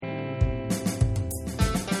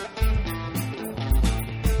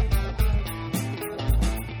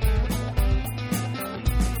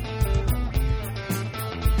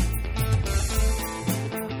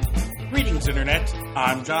Internet.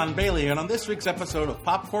 I'm John Bailey, and on this week's episode of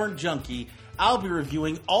Popcorn Junkie, I'll be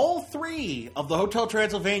reviewing all three of the Hotel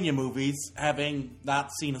Transylvania movies, having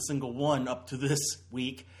not seen a single one up to this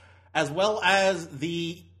week, as well as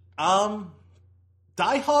the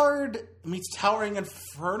Die Hard meets Towering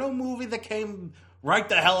Inferno movie that came right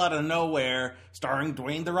the hell out of nowhere, starring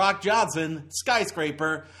Dwayne "The Rock" Johnson,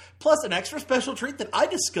 Skyscraper, plus an extra special treat that I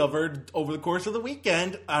discovered over the course of the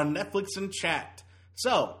weekend on Netflix and Chat.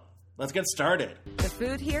 So, let's get started. The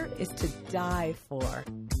food here is to die for.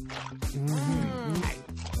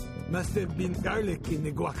 Must have been garlic in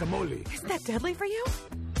the guacamole. Isn't that deadly for you?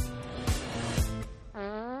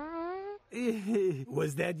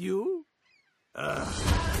 Was that you?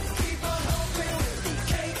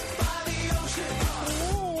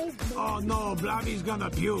 Oh no, Blobby's gonna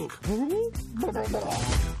puke.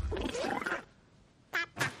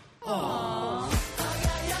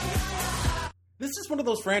 This is one of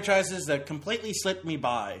those franchises that completely slipped me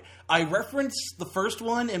by. I referenced the first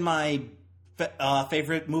one in my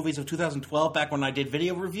favorite movies of 2012 back when I did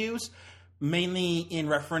video reviews, mainly in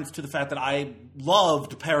reference to the fact that I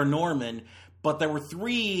loved Paranorman, but there were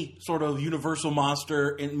three sort of Universal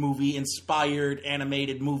monster movie inspired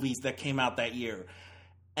animated movies that came out that year.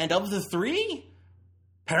 And of the three,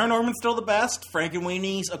 Paranorman's still the best,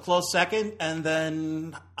 Frankenweenie's a close second, and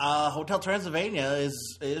then Hotel Transylvania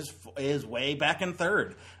is way back in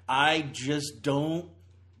third. I just don't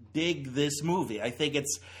dig this movie. I think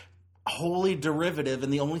it's wholly derivative,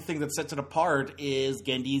 and the only thing that sets it apart is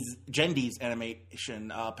Genndy's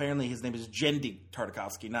animation. Apparently his name is Genndy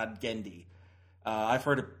Tartakovsky, not Genndy. I've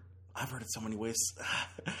heard it so many ways.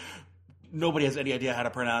 Nobody has any idea how to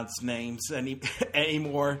pronounce names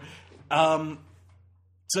anymore.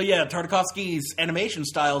 So yeah, Tartakovsky's animation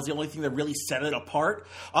style is the only thing that really set it apart.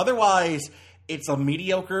 Otherwise, it's a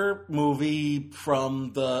mediocre movie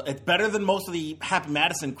it's better than most of the Happy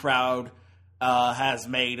Madison crowd has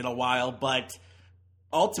made in a while, but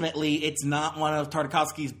ultimately, it's not one of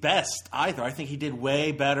Tartakovsky's best either. I think he did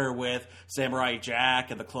way better with Samurai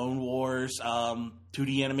Jack and the Clone Wars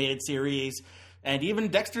 2D animated series, and even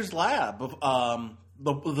Dexter's Lab,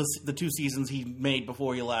 the two seasons he made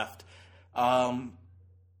before he left.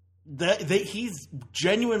 He's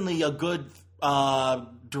genuinely a good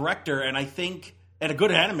director, and a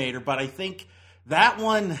good animator, but I think that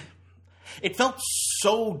one, it felt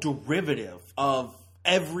so derivative of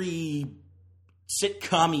every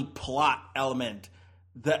sitcom-y plot element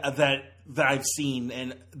that I've seen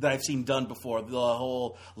and that I've seen done before. The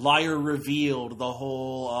whole liar revealed, the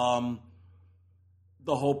whole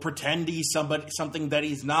pretend he's something that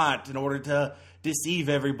he's not in order to deceive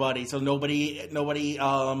everybody, so nobody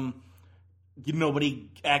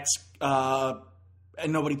acts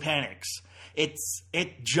and nobody panics.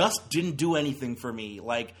 It just didn't do anything for me.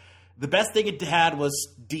 Like, the best thing it had was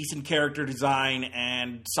decent character design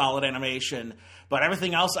and solid animation, but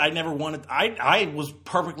everything else I never wanted. I was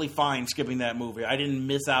perfectly fine skipping that movie. I didn't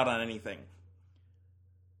miss out on anything.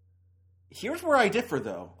 Here's where I differ,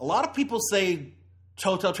 though. A lot of people say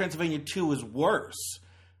Hotel Transylvania 2 is worse.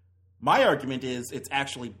 My argument is it's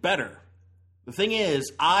actually better. The thing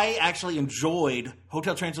is, I actually enjoyed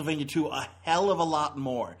Hotel Transylvania 2 a hell of a lot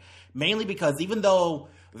more. Mainly because even though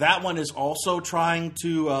that one is also trying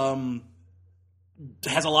to,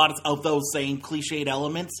 has a lot of those same cliched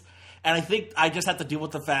elements, and I think I just have to deal with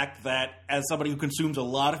the fact that as somebody who consumes a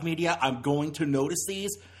lot of media, I'm going to notice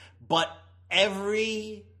these, but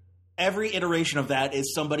every iteration of that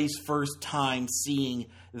is somebody's first time seeing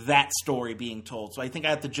that story being told. So I think I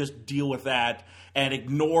have to just deal with that and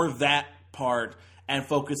ignore that part and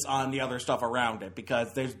focus on the other stuff around it, because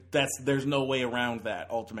there's no way around that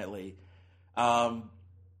ultimately.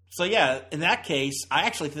 So yeah, in that case, I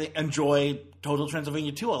actually enjoy Hotel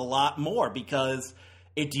Transylvania 2 a lot more, because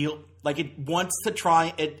it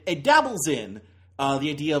dabbles in the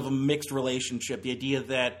idea of a mixed relationship, the idea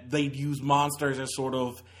that they use monsters as sort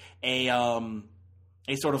of a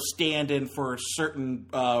sort of stand-in for certain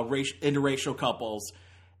interracial couples,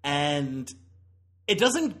 and it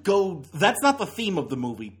doesn't go. That's not the theme of the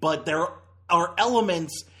movie, but there are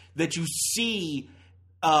elements that you see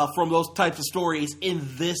from those types of stories in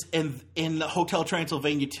Hotel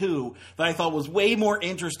Transylvania 2 that I thought was way more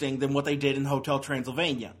interesting than what they did in Hotel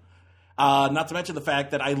Transylvania. Not to mention the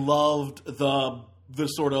fact that I loved the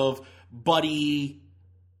sort of buddy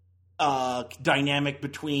dynamic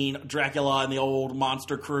between Dracula and the old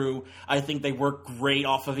monster crew. I think they work great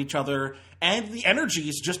off of each other, and the energy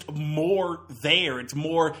is just more there. It's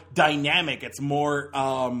more dynamic. It's more.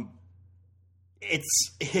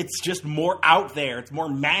 It's just more out there. It's more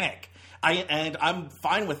manic. I'm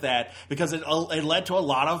fine with that because it led to a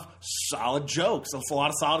lot of solid jokes. It's a lot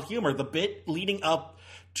of solid humor. The bit leading up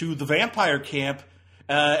to the vampire camp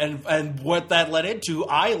and what that led into,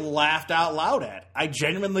 I laughed out loud at. I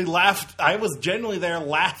genuinely laughed. I was genuinely there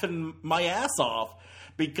laughing my ass off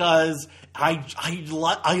because I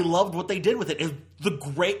loved what they did with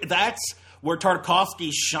it. That's where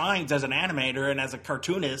Tartakovsky shines as an animator and as a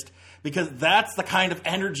cartoonist, because that's the kind of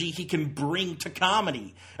energy he can bring to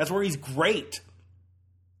comedy. That's where he's great.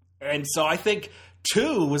 And so I think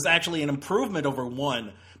 2 was actually an improvement over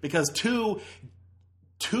 1, because 2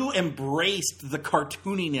 embraced the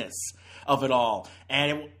cartooniness of it all.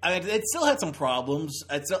 And it still had some problems.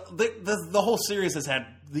 The whole series has had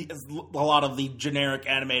a lot of the generic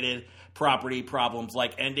animated property problems,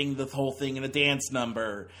 like ending the whole thing in a dance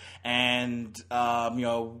number, and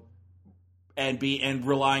and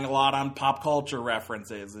relying a lot on pop culture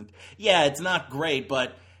references. And yeah, it's not great,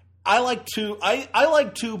 but I like 2. I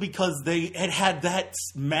like 2 because it had that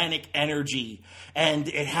manic energy, and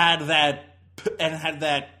it had that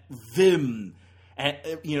vim, and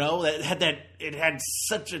it had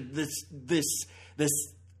such this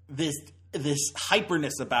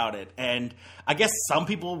hyperness about it. And I guess some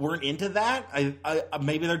people weren't into that.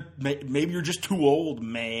 Maybe you're just too old,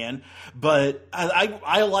 man. But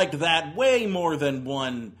I liked that way more than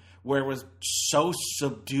 1, where it was so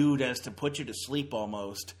subdued as to put you to sleep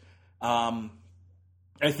almost.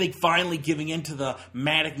 I think finally giving into the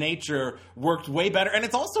manic nature worked way better, and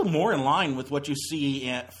it's also more in line with what you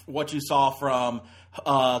saw from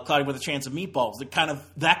Cloudy with a Chance of Meatballs.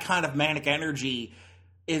 That kind of manic energy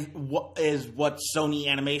is what Sony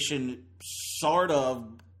Animation sort of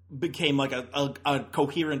became like a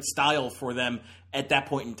coherent style for them at that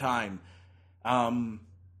point in time.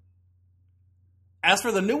 As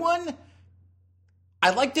for the new one,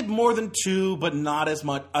 I liked it more than 2, but not as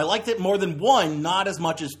much. I liked it more than 1, not as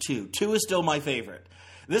much as 2. 2 is still my favorite.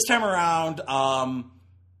 This time around,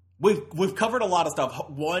 we've covered a lot of stuff.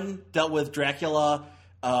 1 dealt with Dracula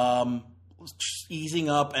easing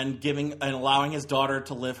up and allowing his daughter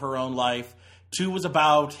to live her own life. 2 was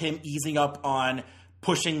about him easing up on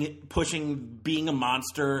pushing being a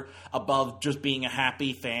monster above just being a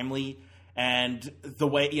happy family, and the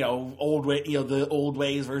way, the old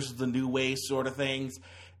ways versus the new ways sort of things.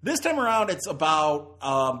 This time around, it's about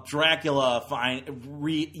Dracula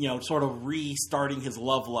sort of restarting his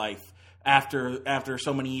love life after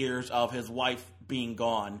so many years of his wife being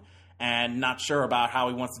gone, and not sure about how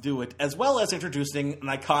he wants to do it, as well as introducing an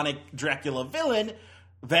iconic Dracula villain,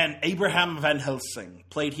 Abraham Van Helsing,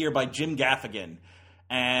 played here by Jim Gaffigan.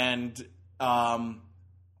 And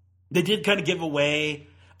they did kind of give away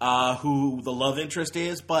who the love interest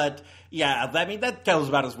is, but yeah, that goes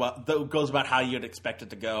about how you'd expect it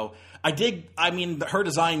to go. Her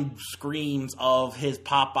design screams of his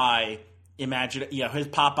Popeye his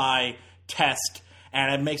Popeye test,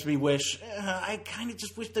 and it makes me wish, I kind of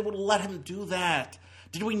just wish they would have let him do that.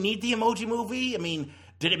 Did we need the Emoji Movie?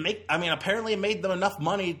 Apparently it made them enough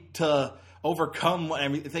money to overcome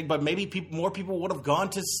everything, but maybe more people would have gone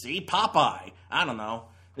to see Popeye. I don't know.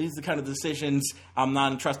 These are the kind of decisions I'm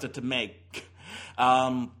not entrusted to make.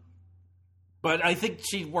 But I think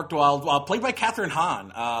she worked well. Played by Catherine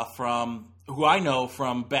Hahn, who I know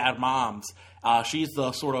from Bad Moms. She's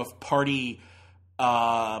the sort of party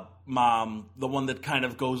mom, the one that kind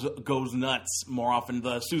of goes nuts more often.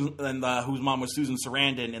 Whose mom was Susan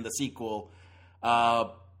Sarandon in the sequel.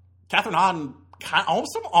 Catherine Hahn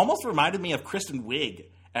almost reminded me of Kristen Wiig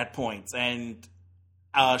at points, and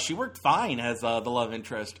she worked fine as the love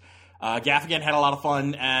interest. Gaffigan had a lot of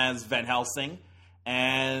fun as Van Helsing,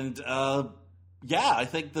 and I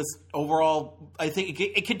think this overall,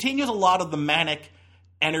 it continues a lot of the manic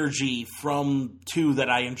energy from 2 that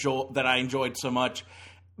I enjoyed so much,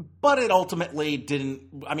 but it ultimately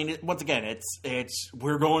didn't. Once again, it's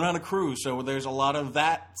we're going on a cruise, so there's a lot of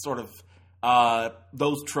that sort of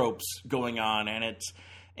those tropes going on, and it's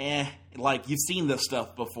like you've seen this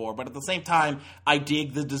stuff before, but at the same time, I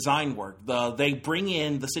dig the design work. They bring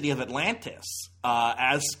in the city of Atlantis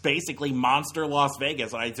as basically monster Las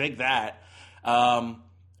Vegas, and I dig that.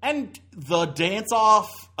 And the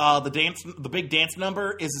the big dance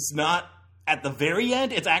number is not at the very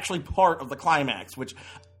end. It's actually part of the climax, which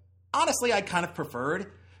honestly I kind of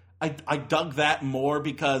preferred. I dug that more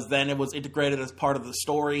because then it was integrated as part of the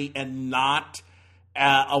story and not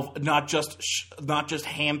just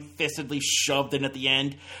ham-fistedly shoved in at the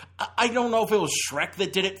end. I don't know if it was Shrek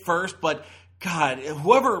that did it first, but God,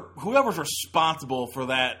 whoever's responsible for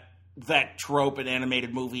that trope in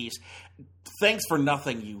animated movies, thanks for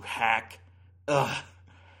nothing, you hack. Ugh.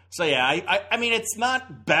 So yeah, it's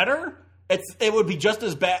not better, it would be just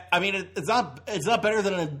as bad. I mean, it's not better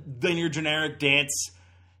than your generic dance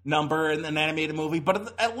number in an animated movie,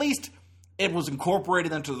 but at least it was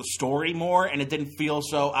incorporated into the story more, and it didn't feel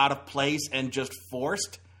so out of place and just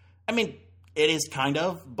forced. I mean, it is kind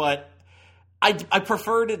of, but I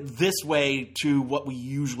preferred it this way to what we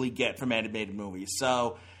usually get from animated movies.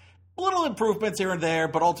 So, little improvements here and there,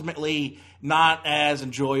 but ultimately not as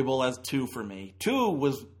enjoyable as 2 for me. 2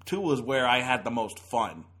 was where I had the most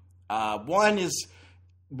fun. One is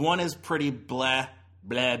pretty blah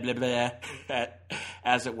blah blah blah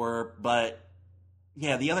as it were, but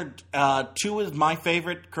yeah, the other 2 is my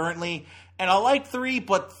favorite currently, and I like 3,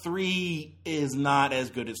 but 3 is not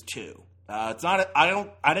as good as 2. It's not.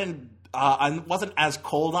 I wasn't as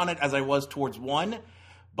cold on it as I was towards 1,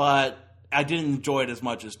 but I didn't enjoy it as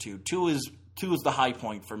much as 2. 2 is the high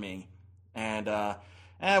point for me, and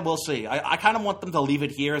we'll see. I kind of want them to leave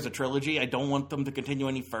it here as a trilogy. I don't want them to continue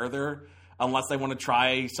any further unless they want to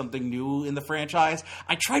try something new in the franchise.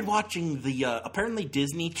 I tried watching apparently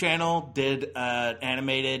Disney Channel did an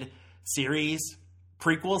animated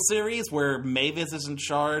prequel series where Mavis is in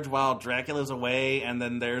charge while Dracula's away, and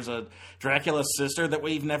then there's a Dracula sister that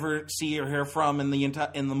we've never see or hear from in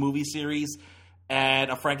the movie series, and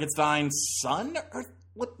a Frankenstein son. Or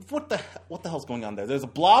what the hell's going on there? There's a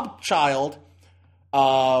blob child,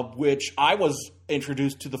 which I was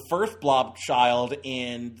introduced to the first blob child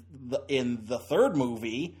in the third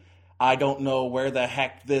movie. I don't know where the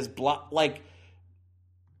heck this blob, like,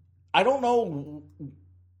 I don't know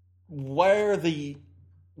where the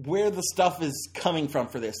stuff is coming from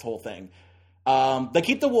for this whole thing. They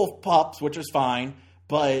keep the wolf pups, which is fine,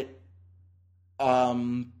 but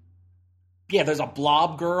yeah, there's a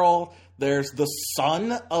blob girl. There's the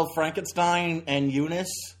son of Frankenstein and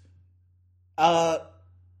Eunice. From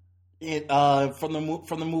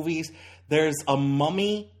the movies, there's a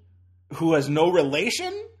mummy who has no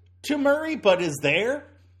relation to Murray but is there,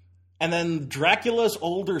 and then Dracula's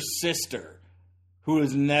older sister, who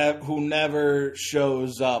never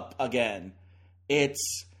shows up again. I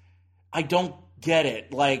don't get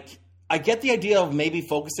it. Like, I get the idea of maybe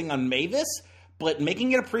focusing on Mavis, but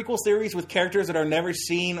making it a prequel series with characters that are never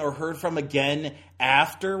seen or heard from again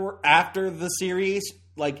after the series,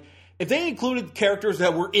 like, if they included characters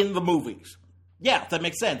that were in the movies, yeah, that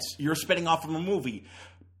makes sense. You're spinning off from a movie.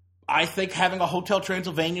 I think having a Hotel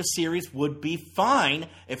Transylvania series would be fine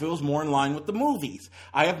if it was more in line with the movies.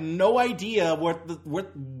 I have no idea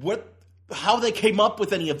how they came up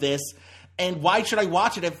with any of this, and why should I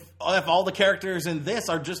watch it if all the characters in this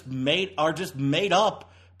are just made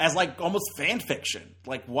up as, like, almost fan fiction?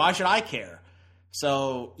 Like, why should I care?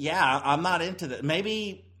 So yeah, I'm not into that.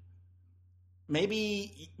 Maybe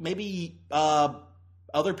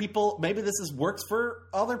other people, maybe works for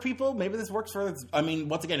other people. Maybe this works for, I mean,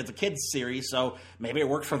 once again, it's a kids series, so maybe it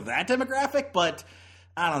works for that demographic, but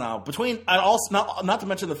I don't know. Not to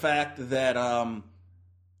mention the fact that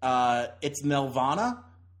it's Nelvana,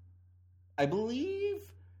 I believe.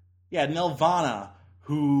 Yeah, Nelvana,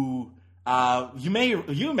 who you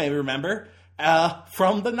may remember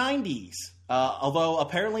from the 90s. Although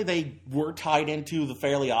apparently they were tied into the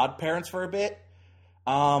Fairly Odd Parents for a bit.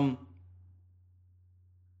 But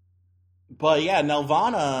yeah,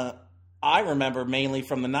 Nelvana, I remember mainly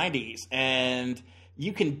from the 90s. And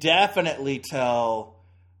you can definitely tell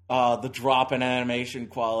the drop in animation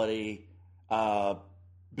quality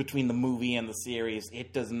between the movie and the series.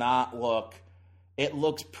 It does not look... It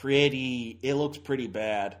looks pretty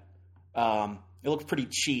bad. It looks pretty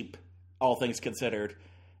cheap, all things considered.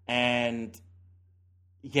 And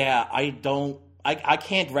yeah, I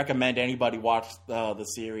can't recommend anybody watch the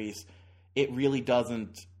series. It really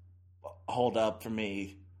doesn't hold up for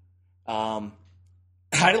me. I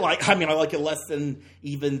like it less than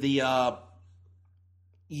even the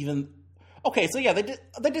okay, so yeah, they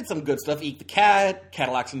did some good stuff. Eat the Cat,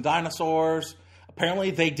 Cadillacs and Dinosaurs.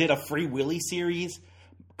 Apparently they did a Free Willy series,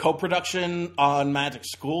 co-production on Magic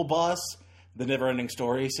School Bus, the Neverending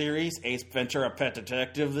Story series, Ace Ventura Pet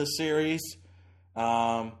Detective this series,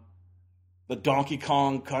 the Donkey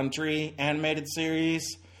Kong Country animated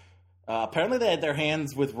series. Apparently they had their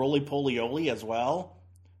hands with Roly Poly Oly as well.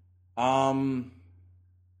 The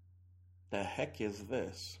heck is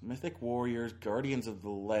this? Mythic Warriors, Guardians of the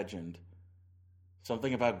Legend.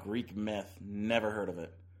 Something about Greek myth. Never heard of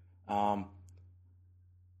it.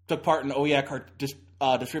 Took part in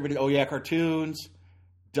distributed Oya cartoons.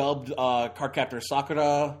 Dubbed Cardcaptor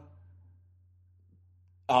Sakura.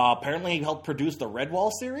 Apparently helped produce the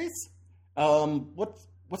Redwall series. What's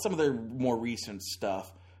some of their more recent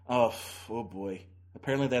stuff? Oh boy.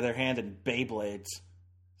 Apparently they had their hand in Beyblades.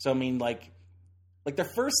 So I mean, like, Like, their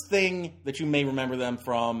first thing that you may remember them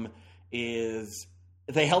from is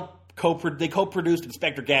they co-produced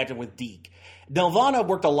Inspector Gadget with Deke. Nelvana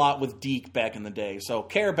worked a lot with Deke back in the day. So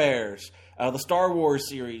Care Bears, the Star Wars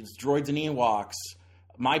series, Droids and Ewoks,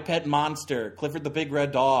 My Pet Monster, Clifford the Big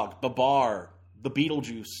Red Dog, Babar, the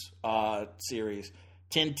Beetlejuice series,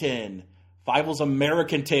 Tintin, Fievel's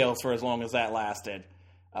American Tales for as long as that lasted.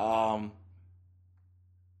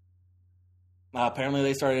 Apparently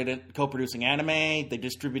they started co-producing anime. They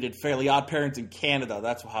distributed Fairly Odd Parents in Canada.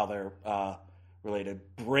 That's how they're related.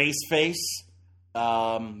 Braceface,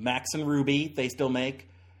 Max and Ruby, they still make.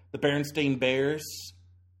 The Berenstain Bears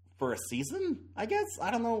for a season, I guess? I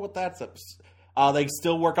don't know what that's up. They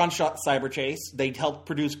still work on Cyber Chase. They helped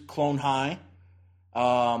produce Clone High.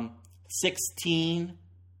 16,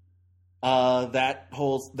 that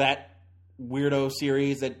weirdo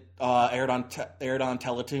series that aired on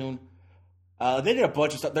Teletoon. They did a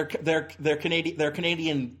bunch of stuff. They're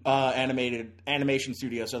Canadian animation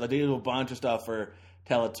studio, so they did a bunch of stuff for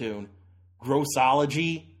Teletoon.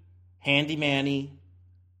 Grossology, Handy Manny,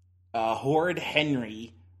 Horrid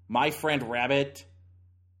Henry, My Friend Rabbit.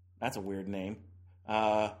 That's a weird name.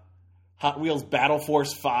 Hot Wheels Battle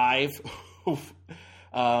Force 5.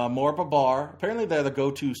 More Babar. Apparently they're the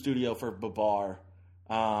go-to studio for Babar.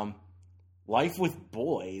 Life with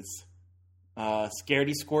Boys.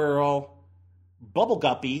 Scaredy Squirrel. Bubble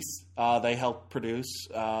Guppies, they helped produce.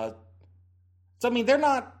 So, I mean, they're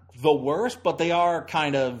not the worst, but they are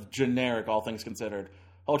kind of generic, all things considered.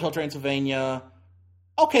 Hotel Transylvania.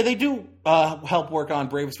 Okay, they do help work on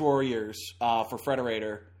Bravest Warriors for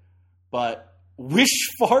Frederator. But Wish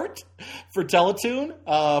Fart for Teletoon,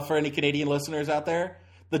 for any Canadian listeners out there.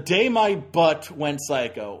 The Day My Butt Went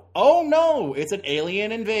Psycho. Oh no, it's an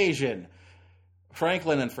alien invasion.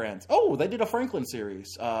 Franklin and Friends. Oh, they did a Franklin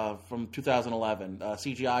series from 2011,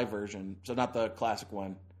 CGI version, so not the classic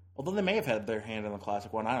one. Although they may have had their hand in the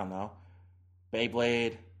classic one, I don't know.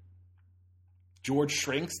 Beyblade. George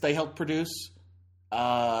Shrinks, they helped produce.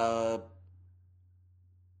 Not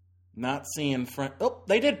seeing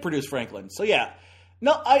they did produce Franklin. So yeah.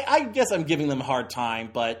 No, I guess I'm giving them a hard time,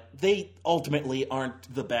 but they ultimately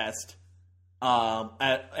aren't the best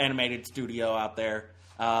animated studio out there.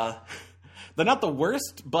 They're not the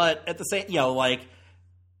worst, but at the same,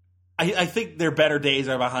 I think their better days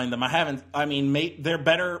are behind them. They're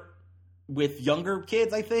better with younger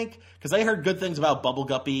kids, I think, because I heard good things about Bubble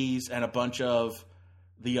Guppies and a bunch of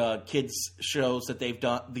the kids shows that they've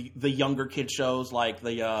done, the younger kids shows, like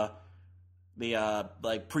the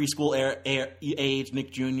preschool age,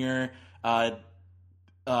 Nick Jr.,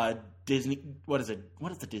 Disney. What is it?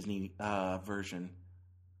 What is the Disney version?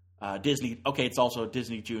 Disney. Okay, it's also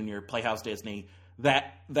Disney Junior, Playhouse Disney.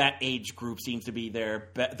 That age group seems to be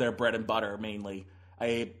their bread and butter mainly.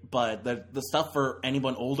 But the stuff for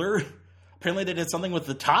anyone older, apparently they did something with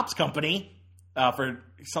the Topps Company for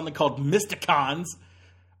something called Mysticons,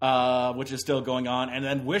 which is still going on, and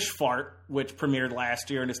then Wish Fart, which premiered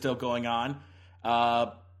last year and is still going on.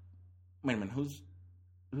 Wait a minute, who's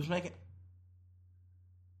making?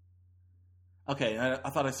 Okay,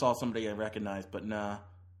 I thought I saw somebody I recognized, but no.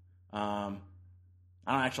 I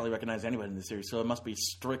don't actually recognize anybody in the series, so it must be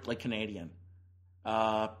strictly Canadian.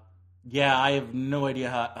 Yeah, I have no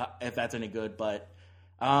idea if that's any good, but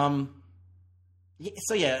Nelvana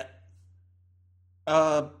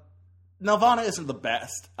isn't the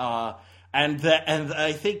best, and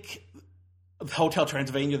I think Hotel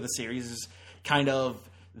Transylvania, the series, is kind of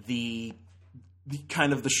the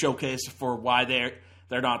showcase for why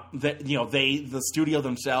they're not, the studio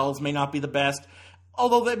themselves may not be the best.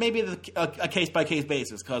 Although that may be a case-by-case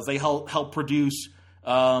basis, because they help produce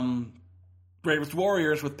Bravest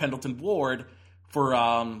Warriors with Pendleton Ward for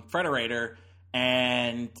Frederator,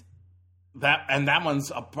 and that one's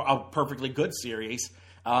a perfectly good series.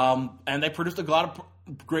 And they produced a lot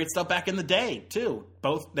of great stuff back in the day too.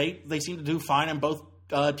 Both they seem to do fine in both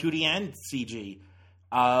 2D and CG.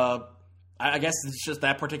 I guess it's just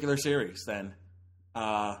that particular series then.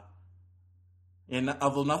 And a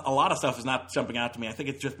lot of stuff is not jumping out to me. I think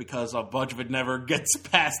it's just because a bunch of it never gets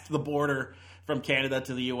past the border from Canada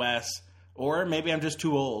to the U.S. Or maybe I'm just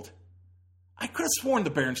too old. I could have sworn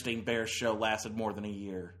the Berenstain Bears show lasted more than a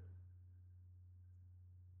year.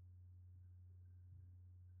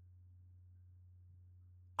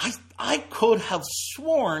 I could have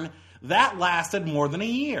sworn that lasted more than a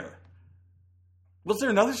year. Was there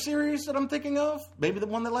another series that I'm thinking of? Maybe the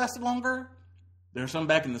one that lasted longer? There's some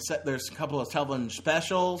back in the set. There's a couple of television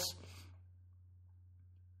specials.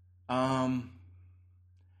 And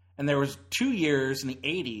there was 2 years in the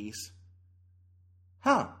 80s.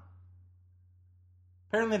 Huh.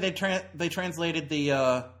 Apparently, they translated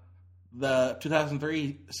the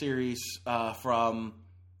 2003 series from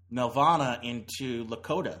Nelvana into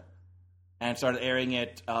Lakota and started airing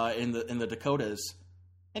it in the Dakotas.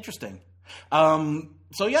 Interesting.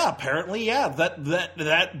 So yeah, apparently, I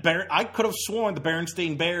could have sworn the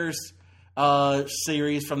Berenstain Bears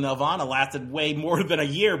series from Nelvana lasted way more than a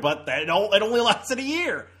year, but it only lasted a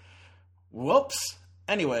year. Whoops.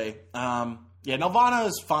 Anyway, Nelvana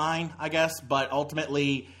is fine, I guess, but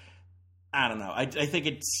ultimately, I don't know. I think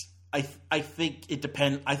it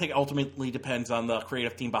ultimately depends on the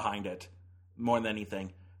creative team behind it more than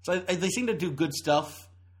anything. So they seem to do good stuff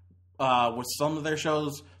with some of their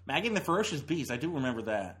shows. Maggie and the Ferocious Beast, I do remember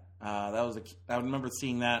that. I remember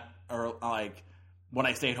seeing that, or like when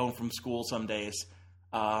I stayed home from school some days.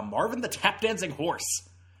 Marvin the Tap Dancing Horse.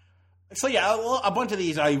 So yeah, a bunch of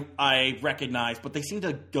these I recognize, but they seem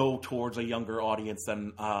to go towards a younger audience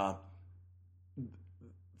than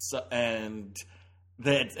and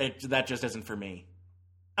that just isn't for me.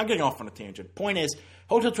 I'm getting off on a tangent. Point is,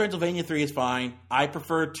 Hotel Transylvania 3 is fine. I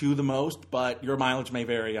prefer 2 the most, but your mileage may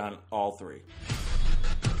vary on all 3.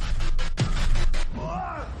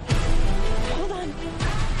 Hold on. 3.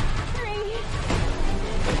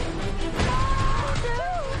 2.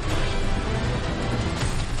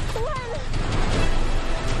 1.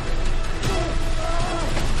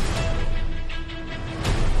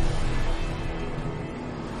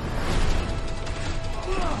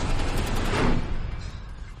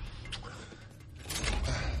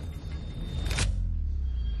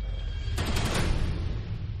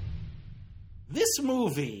 This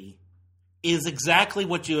movie is exactly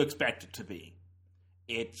what you expect it to be.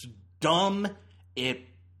 It's dumb. It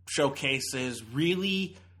showcases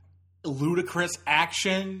really ludicrous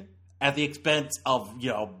action at the expense of,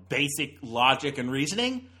 basic logic and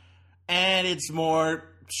reasoning. And it's more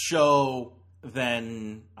show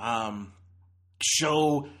than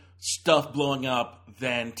show stuff blowing up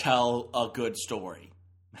than tell a good story.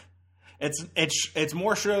 It's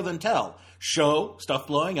more show than tell. Show stuff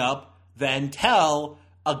blowing up than tell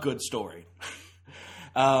a good story.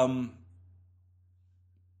 It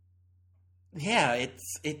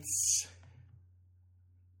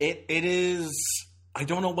is. I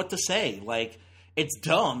don't know what to say. Like, it's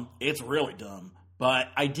dumb. It's really dumb. But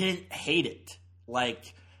I didn't hate it.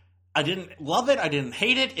 Like, I didn't love it. I didn't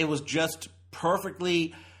hate it. It was just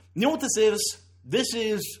perfectly. You know what this is? This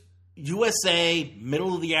is USA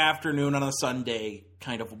middle of the afternoon on a Sunday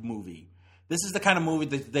kind of movie. This is the kind of movie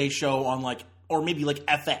that they show on or maybe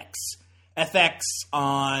FX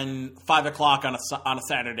on 5 o'clock on a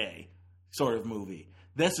Saturday sort of movie.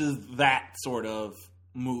 This is that sort of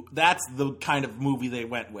movie. That's the kind of movie they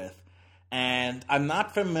went with. And I'm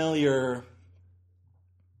not familiar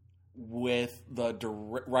with the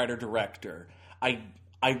writer-director. I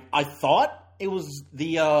thought it was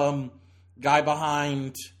the guy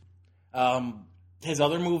behind his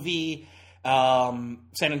other movie, San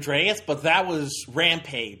Andreas, but that was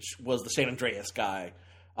Rampage, was the San Andreas guy.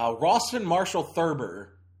 Rawson Marshall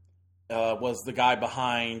Thurber was the guy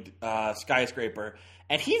behind Skyscraper,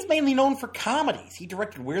 and he's mainly known for comedies. He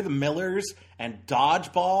directed We're the Millers and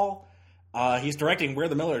Dodgeball. He's directing We're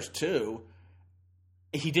the Millers too.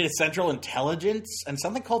 He did Central Intelligence and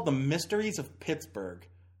something called The Mysteries of Pittsburgh,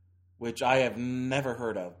 which I have never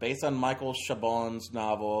heard of. Based on Michael Chabon's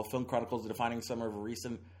novel, Film Chronicles: The Defining Summer of a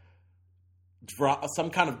Recent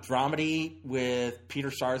some kind of dramedy with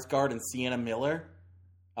Peter Sarsgaard and Sienna Miller,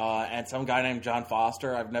 and some guy named John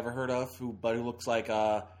Foster I've never heard of, who looks like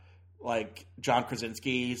John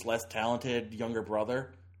Krasinski's less talented younger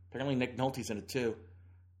brother. Apparently Nick Nolte's in it too.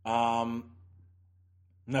 Not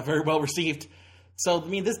very well received. So I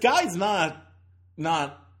mean, this guy's not.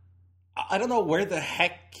 I don't know where the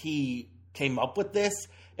heck he came up with this.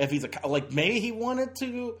 If he's maybe he wanted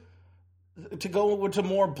to go into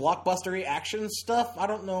more blockbustery action stuff. I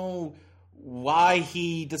don't know why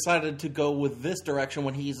he decided to go with this direction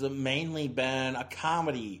when he's mainly been a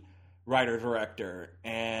comedy writer-director.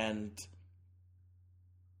 And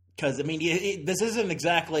because, I mean, this isn't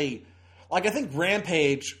exactly... I think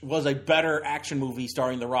Rampage was a better action movie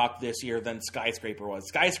starring The Rock this year than Skyscraper was.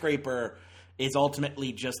 Skyscraper is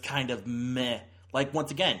ultimately just kind of meh.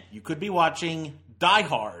 Once again, you could be watching Die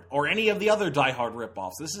Hard or any of the other Die Hard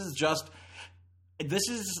ripoffs. This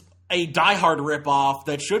is a Die Hard ripoff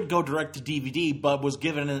that should go direct to DVD, but was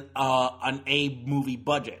given an A movie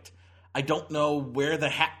budget. I don't know how the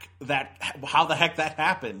heck that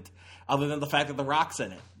happened, other than the fact that The Rock's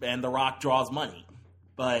in it and The Rock draws money.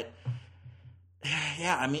 But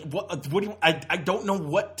yeah, I mean, I don't know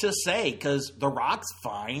what to say, because The Rock's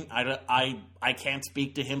fine. I can't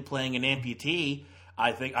speak to him playing an amputee.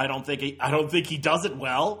 I don't think he does it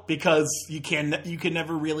well, because you can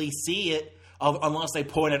never really see it unless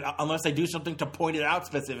they do something to point it out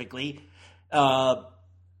specifically.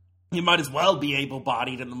 He might as well be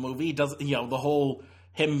able-bodied in the movie. He doesn't, the whole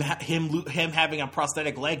him having a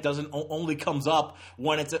prosthetic leg doesn't only comes up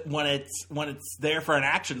when it's there for an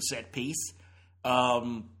action set piece.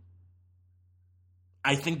 I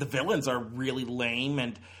think the villains are really lame,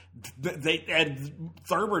 and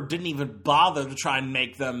Thurber didn't even bother to try and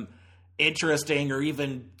make them interesting or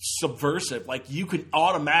even subversive. Like, you can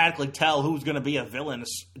automatically tell who's going to be a villain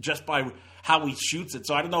just by how he shoots it.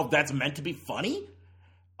 So I don't know if that's meant to be funny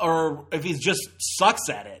or if he just sucks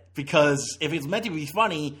at it. Because if it's meant to be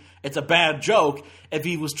funny, it's a bad joke. If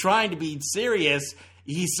he was trying to be serious,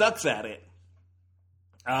 he sucks at it.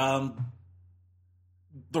 The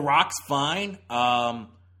Rock's fine.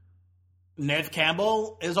 Neve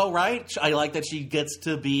Campbell is all right. I like that she's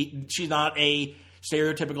not a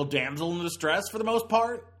stereotypical damsel in distress for the most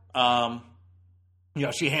part.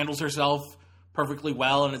 She handles herself perfectly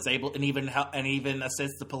well and even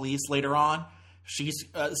assists the police later on. She's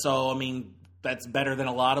that's better than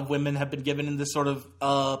a lot of women have been given in this sort of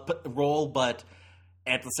role. But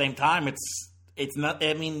at the same time, it's not.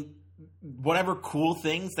 I mean, whatever cool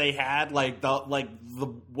things they had, like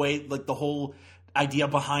the way, like the whole idea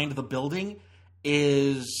behind the building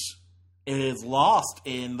is lost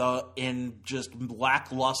in just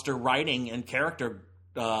lackluster writing and character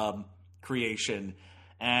creation,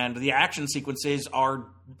 and the action sequences are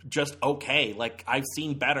just okay. Like, I've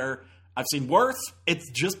seen better, I've seen worse.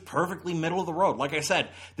 It's just perfectly middle of the road. Like I said,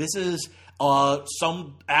 this is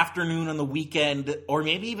some afternoon on the weekend, or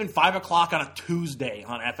maybe even 5 o'clock on a Tuesday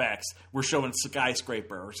on FX. We're showing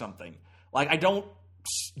Skyscraper or something. Like,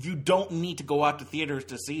 you don't need to go out to theaters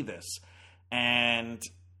to see this. And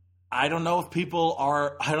I don't know if people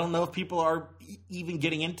are even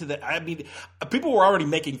getting into that. I mean, people were already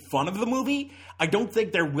making fun of the movie. I don't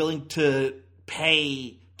think they're willing to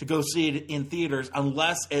pay to go see it in theaters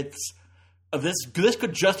unless it's this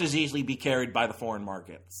could just as easily be carried by the foreign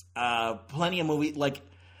markets. Plenty of movies, like,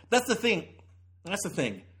 that's the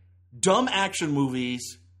thing. Dumb action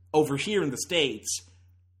movies over here in the States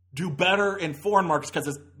do better in foreign markets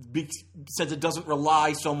since it doesn't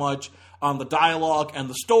rely so much on the dialogue and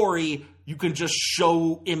the story. You can just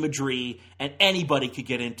show imagery and anybody could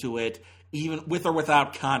get into it, even with or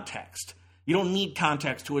without context. You don't need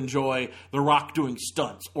context to enjoy The Rock doing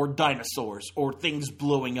stunts or dinosaurs or things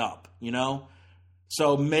blowing up,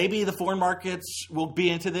 So maybe the foreign markets will be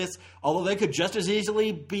into this, although they could just as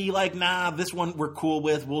easily be like, nah, this one we're cool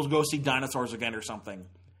with. We'll go see dinosaurs again or something.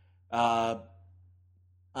 I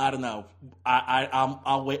don't know.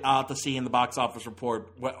 I'll wait. I'll have to see in the box office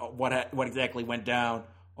report what exactly went down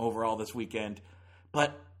overall this weekend.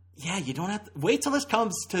 But yeah, you don't have to wait till this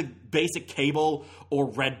comes to basic cable or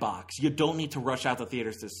Redbox. You don't need to rush out to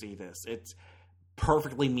theaters to see this. It's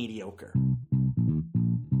perfectly mediocre.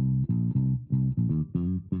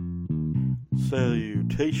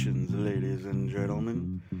 Salutations, ladies and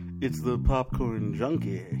gentlemen. It's the Popcorn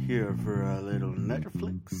Junkie here for a little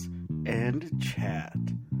Netflix and chat.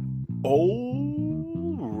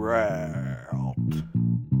 All right.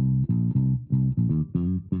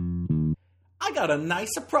 I got a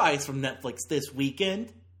nice surprise from Netflix this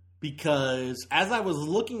weekend, because as I was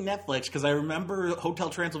looking Netflix, because I remember Hotel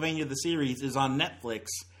Transylvania the series is on Netflix,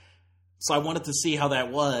 so I wanted to see how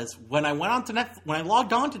that was. When I logged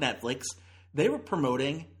on to Netflix, they were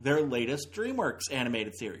promoting their latest DreamWorks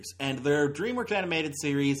animated series, and their DreamWorks animated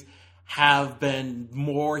series have been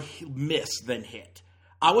more miss than hit.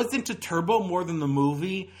 I was into Turbo more than the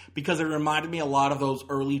movie because it reminded me a lot of those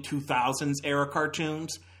early 2000s era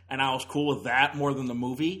cartoons, and I was cool with that more than the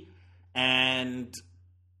movie. And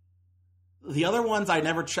the other ones I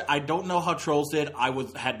don't know how Trolls did.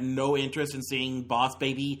 Had no interest in seeing Boss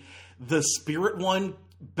Baby. The Spirit one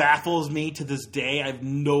baffles me to this day. I have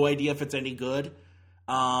no idea if it's any good.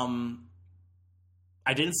 I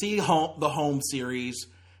didn't see the Home series,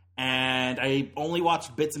 and I only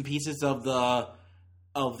watched bits and pieces of the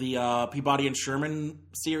Peabody and Sherman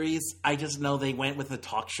series. I just know they went with a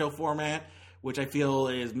talk show format, which I feel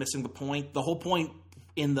is missing the point. The whole point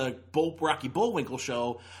in the Rocky Bullwinkle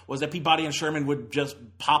show was that Peabody and Sherman would just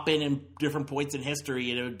pop in different points in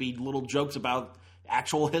history, and it would be little jokes about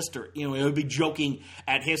actual history. It would be joking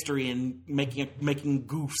at history and making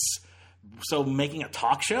goofs. So making a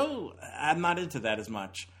talk show, I'm not into that as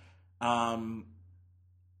much. I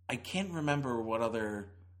can't remember what other.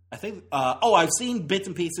 I think. I've seen bits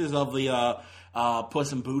and pieces of the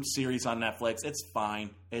Puss in Boots series on Netflix. It's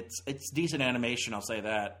fine. It's decent animation. I'll say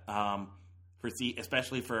that.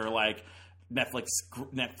 Especially for like Netflix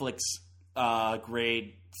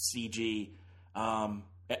grade CG.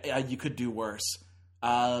 You could do worse.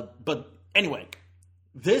 But anyway,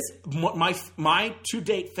 this my to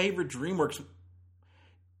date favorite DreamWorks.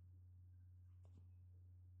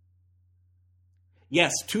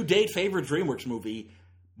 Yes, to date favorite DreamWorks movie,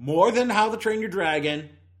 more than How to Train Your Dragon,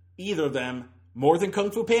 either of them, more than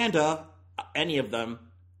Kung Fu Panda, any of them.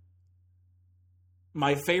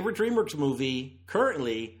 My favorite DreamWorks movie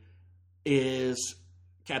currently is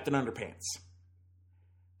Captain Underpants.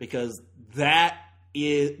 Because that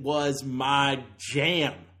was my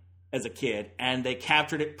jam as a kid, and they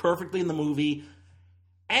captured it perfectly in the movie.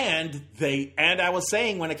 And I was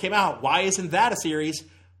saying when it came out, why isn't that a series?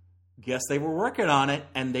 Guess they were working on it,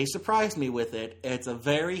 and they surprised me with it. It's a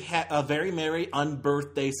very merry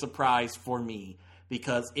unbirthday surprise for me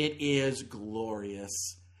because it is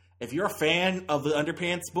glorious. If you're a fan of the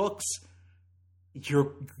Underpants books,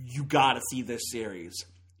 you gotta see this series.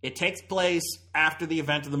 It takes place after the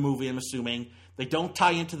event of the movie, I'm assuming. They don't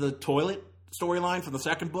tie into the toilet storyline from the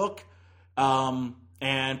second book.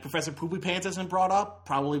 And Professor Poopy Pants isn't brought up,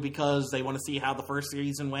 probably because they want to see how the first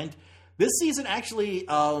season went. This season actually,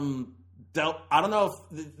 I don't know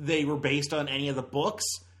if they were based on any of the books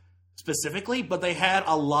specifically, but they had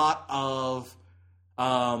a lot of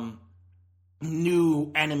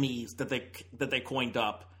new enemies that they coined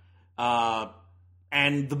up.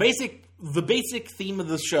 And the basic theme of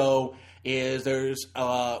the show is there's,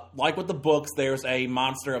 like with the books, there's a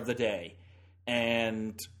monster of the day.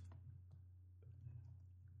 And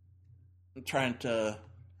I'm trying to...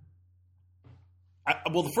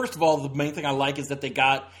 first of all, the main thing I like is that they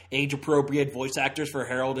got age-appropriate voice actors for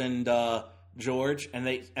Harold and George, and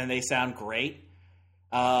they sound great.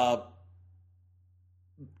 Sean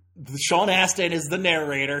Astin is the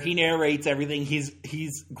narrator. He narrates everything. He's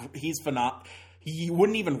phenomenal. You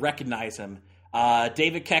wouldn't even recognize him.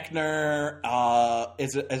 David Koechner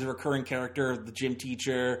is a recurring character, the gym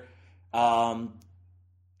teacher.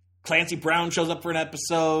 Clancy Brown shows up for an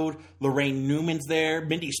episode. Lorraine Newman's there.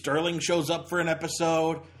 Mindy Sterling shows up for an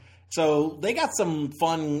episode. So they got some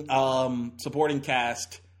fun supporting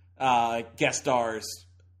cast guest stars,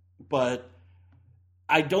 but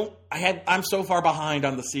I'm so far behind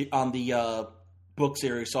on the book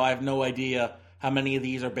series, so I have no idea how many of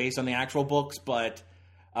these are based on the actual books. But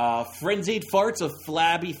Frenzied Farts of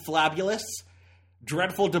Flabby Flabulous,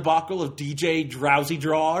 Dreadful Debacle of DJ Drowsy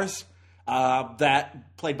Drawers.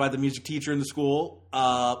 That played by the music teacher in the school.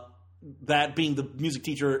 That being the music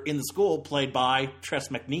teacher in the school played by Tress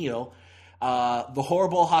MacNeille. The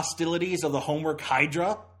Horrible Hostilities of the Homework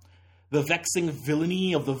Hydra. The Vexing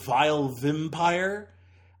Villainy of the Vile Vampire.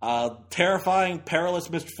 Terrifying Perilous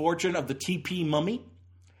Misfortune of the TP Mummy.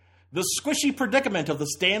 The Squishy Predicament of the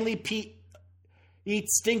Stanley Pete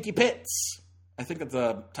Eats Stinky Pits. I think it's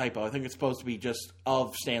a typo. I think it's supposed to be just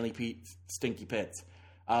of Stanley Pete Stinky Pits.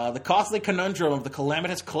 The Costly Conundrum of the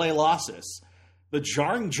Calamitous Colossus. The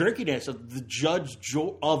Jarring Jerkiness of the Judge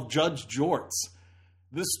Jorts.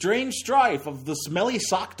 The Strange Strife of the Smelly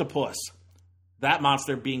Soctopus. That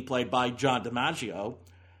monster being played by John DiMaggio.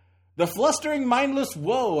 The Flustering Mindless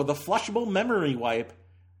Woe of the Flushable Memory Wipe.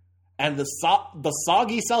 And the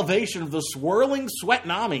Soggy Salvation of the Swirling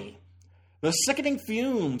Sweatnami. The Sickening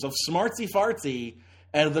Fumes of Smartsy Fartsy.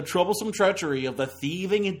 And the Troublesome Treachery of the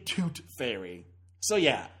Thieving and Toot Fairy. So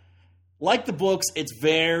yeah, like the books, it's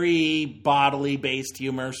very bodily based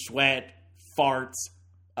humor, sweat, farts.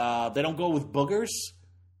 They don't go with boogers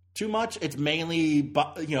too much. It's mainly,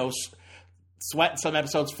 sweat in some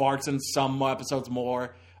episodes, farts in some episodes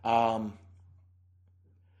more.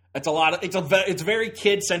 It's very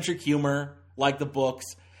kid-centric humor, like the books.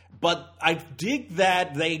 But I dig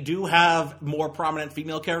that they do have more prominent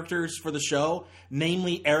female characters for the show,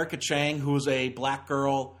 namely Erica Chang, who's a black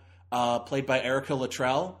girl played by Erica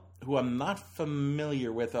Luttrell, who I'm not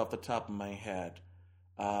familiar with off the top of my head.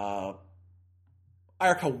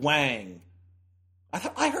 Erica Wang.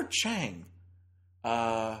 I heard Chang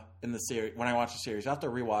in the series when I watched the series. I'll have to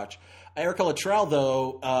rewatch. Erica Luttrell,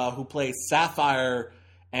 though, who plays Sapphire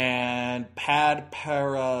and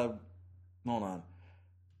Padparadscha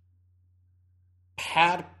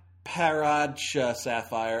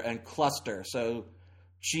Sapphire and Cluster. So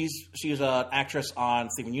she's an actress on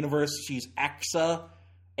Steven Universe. She's Axa,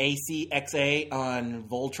 A-C-X-A on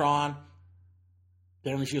Voltron.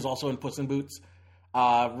 Apparently she was also in Puss in Boots.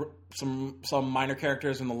 Some minor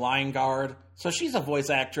characters in The Lion Guard. So she's a voice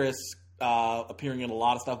actress, appearing in a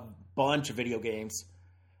lot of stuff, bunch of video games.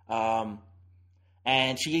 And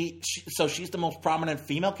she's the most prominent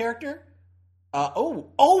female character.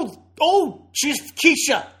 She's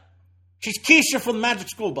Keisha. She's Keisha from the Magic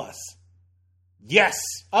School Bus. Yes.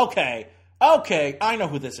 Okay. I know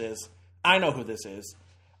who this is.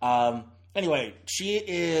 Anyway, she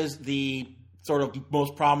is the sort of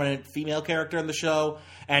most prominent female character in the show,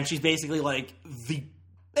 and she's basically like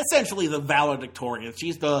essentially the valedictorian.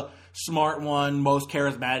 She's the smart one, most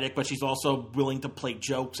charismatic, but she's also willing to play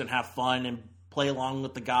jokes and have fun and play along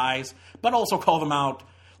with the guys, but also call them out.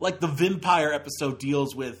 Like the Vampire episode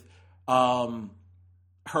deals with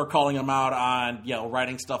her calling them out on, you know,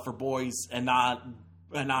 writing stuff for boys and not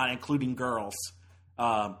including girls.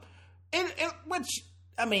 Which,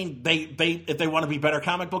 I mean, they if they want to be better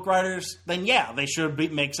comic book writers, then yeah, they should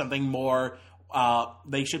make something more.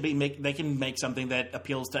 They can make something that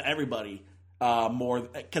appeals to everybody more.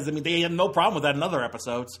 Because I mean, they had no problem with that in other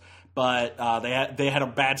episodes, but they had a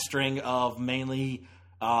bad string of mainly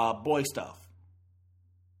boy stuff.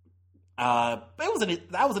 That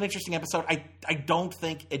was an interesting episode. I don't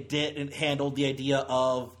think it handled the idea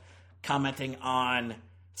of commenting on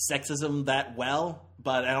sexism that well,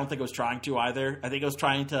 but I don't think it was trying to either. I think it was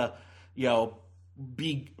trying to, you know,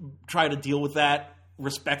 try to deal with that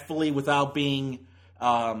respectfully without being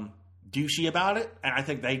douchey about it, and I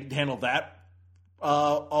think they handled that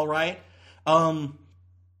all right. But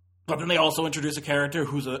then they also introduce a character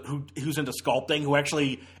who's into sculpting, who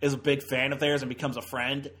actually is a big fan of theirs and becomes a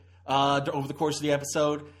friend over the course of the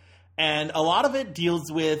episode. And a lot of it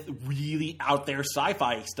deals with really out there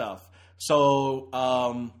sci-fi stuff.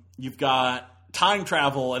 So you've got time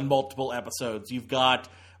travel in multiple episodes. You've got,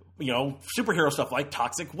 you know, superhero stuff like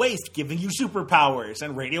toxic waste giving you superpowers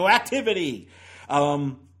and radioactivity.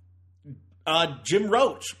 Jim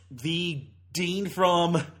Roach, the dean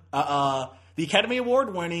from the Academy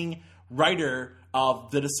Award-winning writer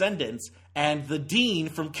of The Descendants, and the dean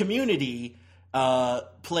from Community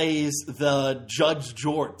plays the Judge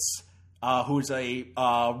Jorts, who's a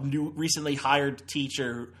recently hired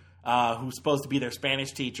teacher who's supposed to be their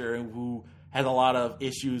Spanish teacher and who has a lot of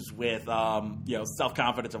issues with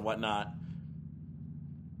self-confidence and whatnot.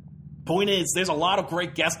 Point is, there's a lot of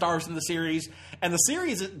great guest stars in the series, and the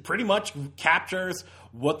series pretty much captures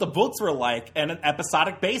what the books were like on an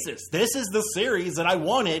episodic basis. This is the series that I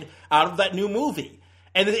wanted out of that new movie.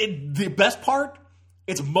 And the best part,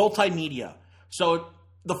 it's multimedia. So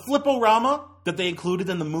the Flip-O-Rama that they included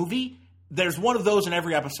in the movie, there's one of those in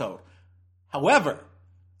every episode. However,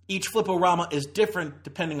 each Flip-O-Rama is different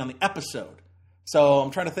depending on the episode. So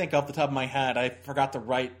I'm trying to think off the top of my head. I forgot to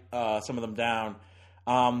write some of them down.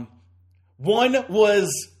 One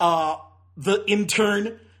was the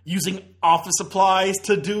intern using office supplies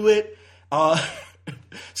to do it.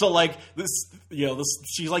 So like this,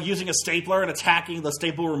 she's like using a stapler and attacking the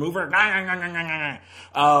staple remover.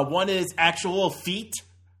 One is actual feet.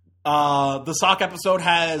 The sock episode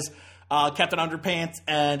has Captain Underpants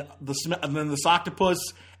and then the Socktopus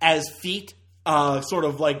as feet, sort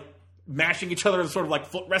of like mashing each other, sort of like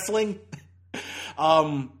foot wrestling.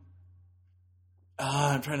 I'm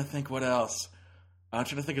trying to think what else. I'm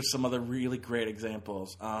trying to think of some other really great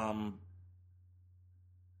examples. The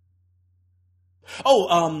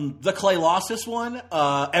Colossus one.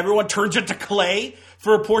 Everyone turns into clay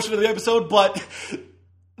for a portion of the episode, but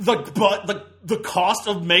the cost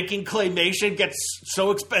of making claymation gets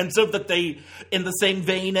so expensive that they, in the same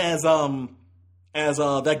vein as that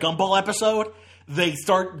Gumball episode, they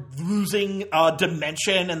start losing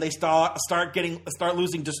dimension, and they start becoming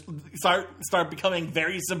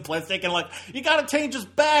very simplistic, and like, you gotta change us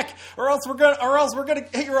back, or else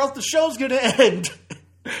the show's gonna end.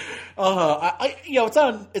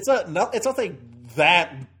 It's nothing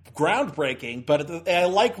that groundbreaking, but I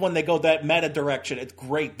like when they go that meta direction. It's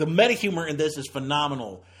great. The meta humor in this is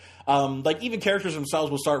phenomenal. Like even characters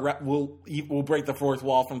themselves will break the fourth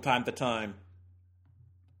wall from time to time.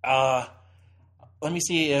 Let me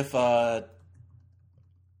see if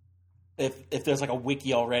there's like a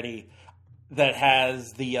wiki already that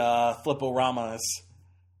has the Flip-O-Ramas.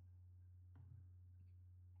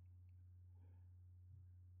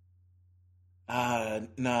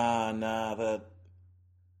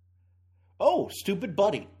 Stupid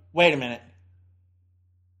Buddy. Wait a minute.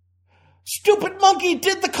 Stupid Monkey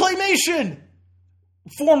did the claymation!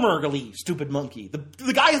 Formerly Stupid Monkey.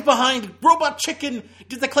 The guys behind Robot Chicken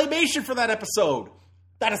did the claymation for that episode.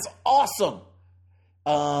 That is awesome.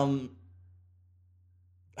 I'm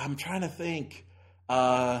trying to think.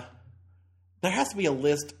 There has to be a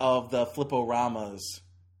list of the Flip-O-Ramas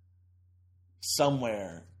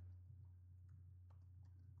somewhere.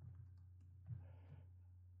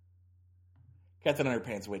 Captain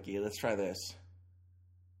Underpants wiki. Let's try this.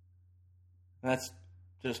 That's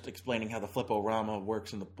just explaining how the Flip-O-Rama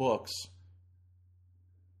works in the books.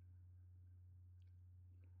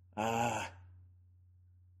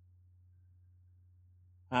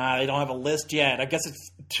 They don't have a list yet. I guess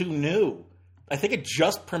it's too new. I think it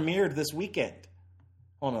just premiered this weekend.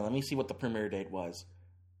 Hold on, let me see what the premiere date was.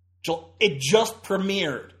 It just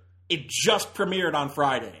premiered. It just premiered on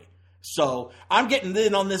Friday. So I'm getting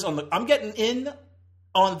in on this. I'm getting in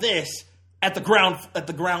on this at the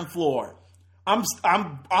ground floor. I'm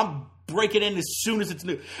breaking in as soon as it's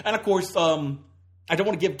new. And of course, I don't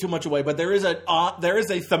want to give too much away, but there is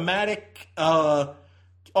a thematic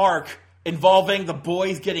arc involving the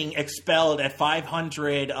boys getting expelled at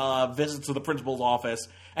 500 visits to the principal's office.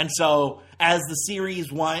 And so, as the series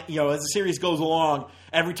goes along,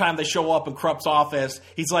 every time they show up in Krupp's office,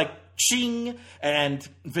 he's like, "Ching!" and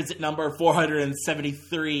visit number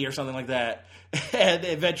 473 or something like that. And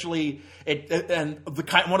eventually, one of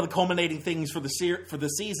the culminating things for the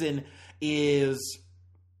season is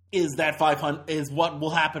that 500 is what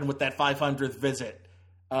will happen with that 500th visit.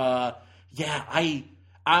 I'm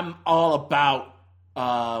all about.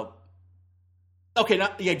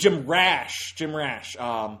 Jim Rash. Jim Rash,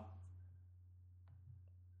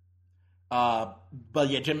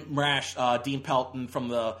 Dean Pelton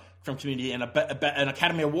from Community, and an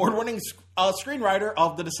Academy Award-winning screenwriter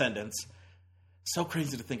of The Descendants. So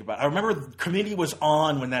crazy to think about. I remember Community was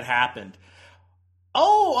on when that happened.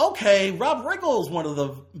 Oh, okay. Rob Riggle's one of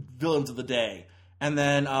the villains of the day, and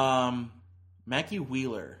then Maggie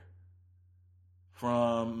Wheeler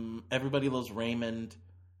from Everybody Loves Raymond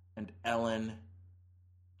and Ellen.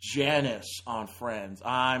 Janice on Friends.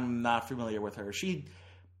 I'm not familiar with her. She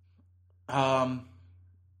wasn't.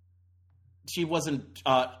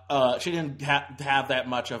 She didn't have that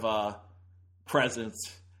much of a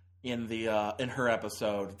presence in her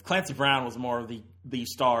episode. Clancy Brown was more of the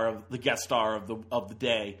guest star of the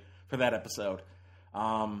day for that episode.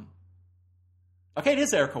 Okay, it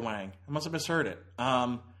is Erica Wang. I must have misheard it.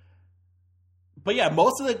 But yeah,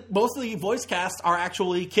 most of the voice casts are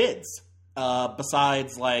actually kids.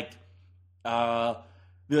 Besides, like, the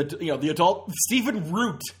adult Stephen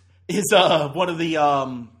Root is one of the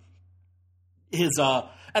and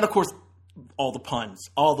of course all the puns.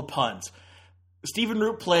 Stephen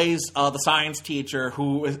Root plays the science teacher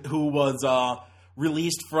who was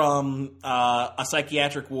released from a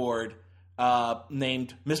psychiatric ward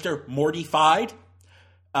named Mr. Mortified.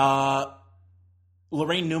 Lorraine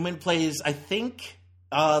Newman plays, I think,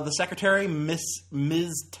 the secretary,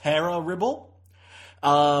 Ms. Tara Ribble.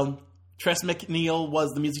 Tress McNeil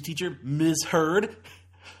was the music teacher, Ms. Heard.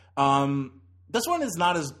 This one is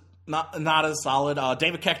not as solid.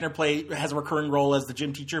 David Koechner has a recurring role as the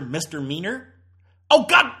gym teacher, Mr. Meaner. Oh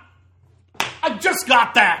God! I just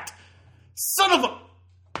got that! Son of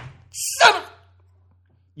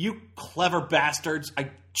you clever bastards!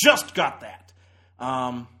 I just got that.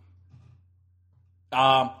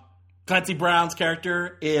 Clancy Brown's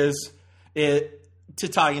character is, to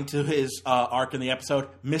tie into his arc in the episode,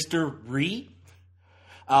 Mr. Ree.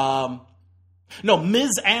 No,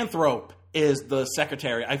 Ms. Anthrope is the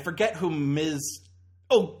secretary. I forget who Ms.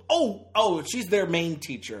 Oh, she's their main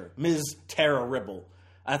teacher, Ms. Tara Ribble.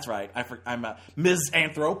 That's right. I'm Ms.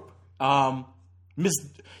 Anthrope.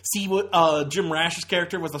 Jim Rash's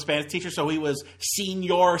character was the Spanish teacher, so he was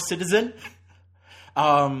senior citizen.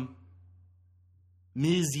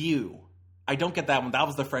 Ms. Yu. I don't get that one. That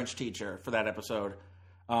was the French teacher for that episode.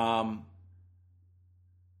 But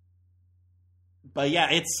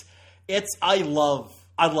yeah, I love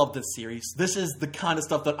this series. This is the kind of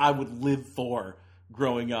stuff that I would live for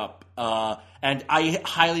growing up. And I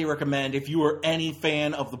highly recommend, if you are any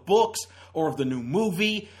fan of the books or of the new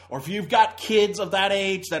movie, or if you've got kids of that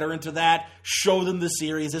age that are into that, show them the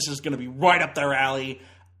series. This is going to be right up their alley.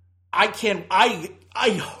 I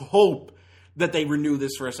hope that they renew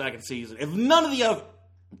this for a second season. If none of the other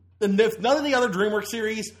DreamWorks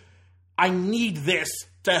series, I need this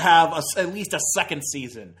to have at least a second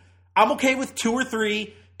season. I'm okay with 2 or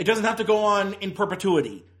 3. It doesn't have to go on in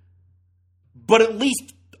perpetuity, but at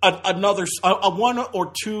least another 1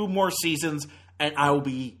 or 2 more seasons, and I'll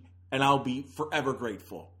be forever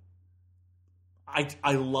grateful. I'm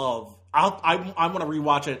gonna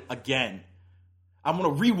rewatch it again. I'm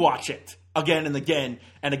gonna rewatch it again and again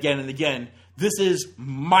and again and again. This is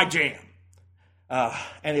my jam.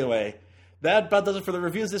 Anyway, that about does it for the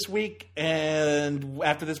reviews this week. And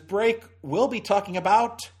after this break, we'll be talking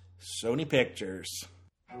about Sony Pictures.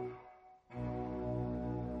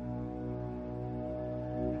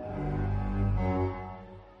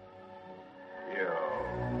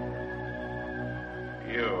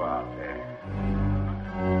 You out there.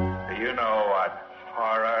 Do you know what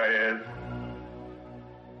horror is?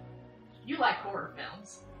 You like horror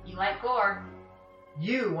films. You like gore.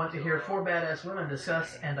 You want to hear four badass women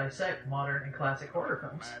discuss and dissect modern and classic horror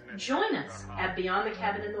films. Join us at Beyond the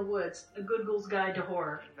Cabin in the Woods, a good girl's guide to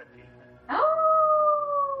horror.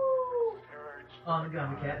 Oh! On the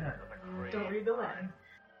Gummy Cat Network. Don't read the Latin.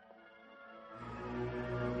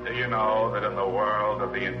 Do you know that in the world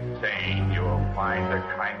of the insane you will find a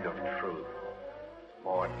kind of truth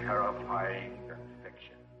more terrifying than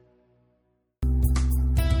fiction?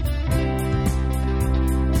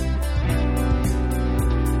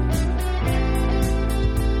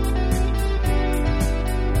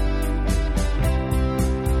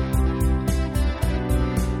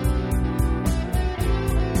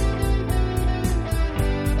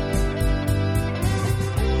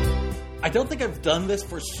 I don't think I've done this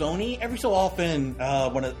for Sony. Every so often,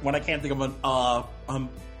 when I can't think of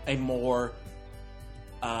a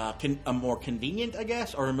more convenient, I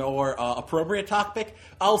guess, or a more appropriate topic,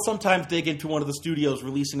 I'll sometimes dig into one of the studios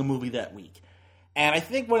releasing a movie that week. And I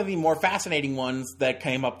think one of the more fascinating ones that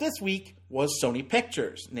came up this week was Sony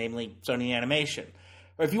Pictures, namely Sony Animation.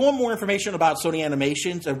 If you want more information about Sony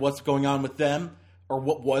Animations and what's going on with them, or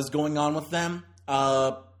what was going on with them,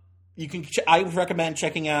 you can. I would recommend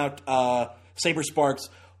checking out Saber Sparks'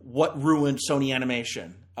 "What Ruined Sony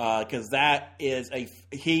Animation," because that is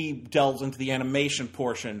he delves into the animation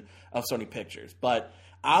portion of Sony Pictures. But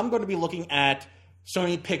I'm going to be looking at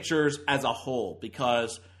Sony Pictures as a whole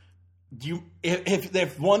because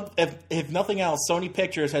if nothing else, Sony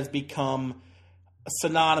Pictures has become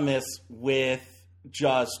synonymous with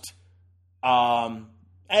just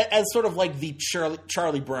as sort of like the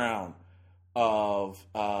Charlie Brown of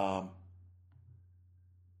the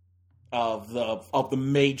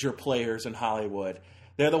major players in Hollywood.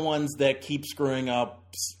 They're the ones that keep screwing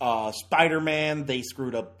up Spider-Man. They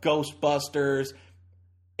screwed up Ghostbusters.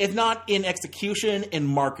 If not in execution, in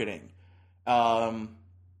marketing. So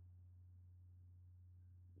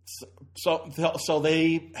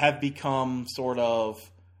they have become sort of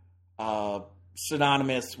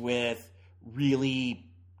synonymous with really,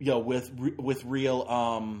 with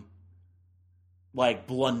real like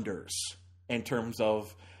blunders in terms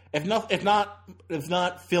of if not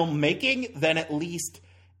filmmaking, then at least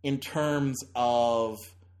in terms of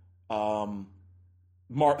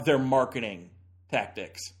their marketing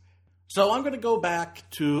tactics. So I'm going to go back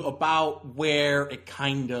to about where it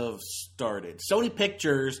kind of started. Sony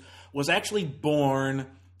Pictures was actually born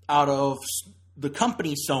out of the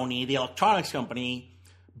company Sony, the electronics company,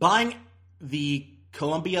 buying the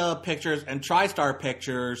Columbia Pictures and TriStar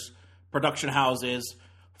Pictures production houses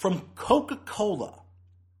from Coca-Cola.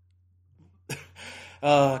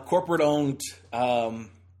 Corporate-owned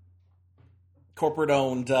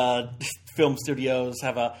film studios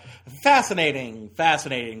have a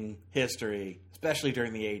fascinating history, especially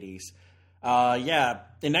during the 80s.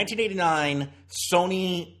 In 1989,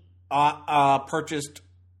 Sony purchased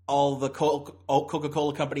all the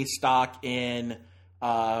Coca-Cola company stock in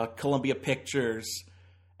Columbia Pictures,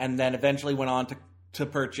 and then eventually went on to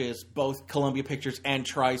purchase both Columbia Pictures and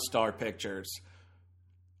TriStar Pictures.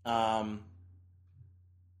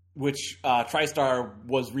 Which TriStar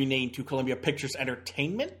was renamed to Columbia Pictures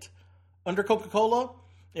Entertainment under Coca-Cola.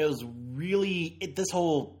 It was really this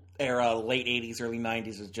whole era, late 80s, early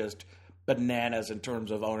 90s, is just bananas in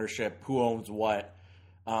terms of ownership, who owns what.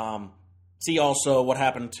 See also what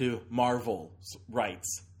happened to Marvel's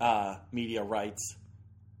rights, media rights.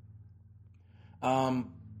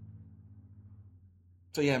 I'm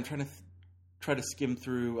trying to skim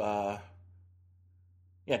through.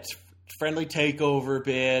 It's friendly takeover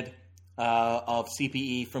bid of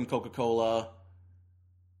CPE from Coca-Cola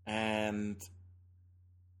and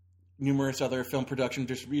numerous other film production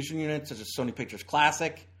distribution units such as Sony Pictures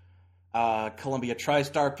Classic, Columbia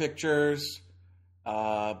TriStar Pictures,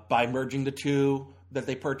 by merging the two that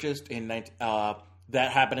they purchased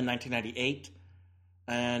that happened in 1998,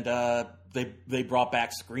 and they brought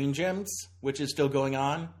back Screen Gems, which is still going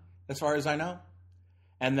on as far as I know.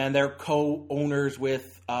 And then they're co-owners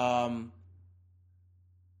with Sony-led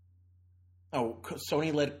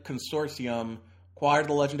consortium acquired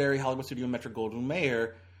the legendary Hollywood studio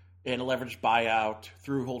Metro-Goldwyn-Mayer in a leveraged buyout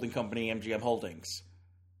through holding company MGM Holdings,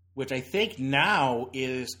 which I think now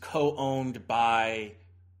is co-owned by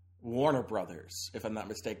Warner Brothers, if I'm not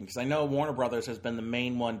mistaken, because I know Warner Brothers has been the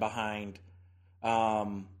main one behind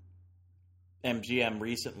MGM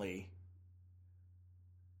recently.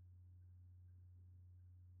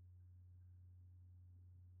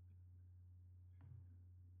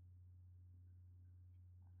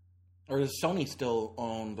 Or does Sony still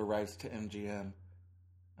own the rights to MGM?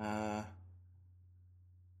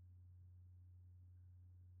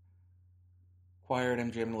 Acquired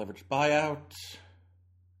MGM leveraged buyout.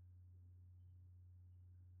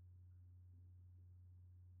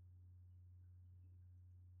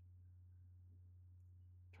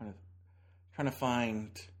 trying to find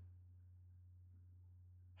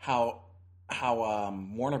how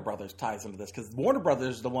Warner Brothers ties into this, because Warner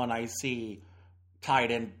Brothers is the one I see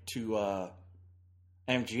tied into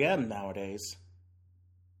MGM nowadays.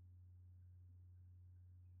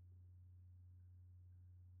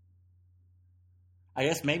 I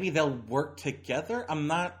guess maybe they'll work together. I'm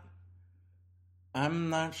not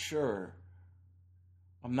sure.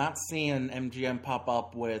 I'm not seeing MGM pop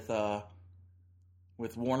up with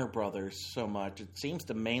Warner Brothers so much. It seems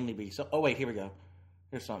to mainly be so. Oh wait, here we go.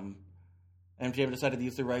 Here's something. MGM decided to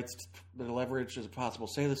use the rights to leverage as a possible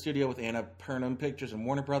sale of the studio with Annapurna Pictures and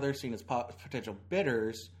Warner Brothers seen as potential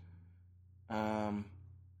bidders. That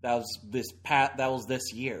was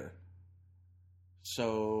this year.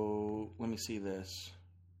 So let me see this.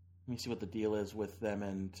 Let me see what the deal is with them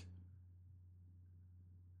and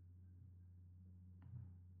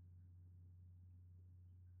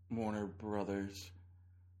Warner Brothers.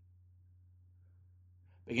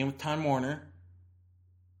 Begin with Time Warner.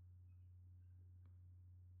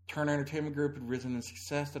 Turner Entertainment Group had risen in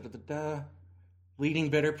success. Leading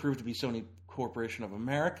bidder proved to be Sony Corporation of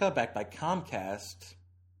America, backed by Comcast.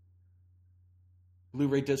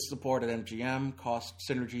 Blu-ray disc support at MGM. Cost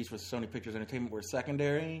synergies with Sony Pictures Entertainment were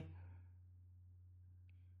secondary.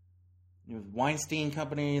 Weinstein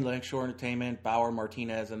Company, Lakeshore Entertainment, Bauer,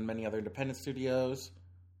 Martinez, and many other independent studios.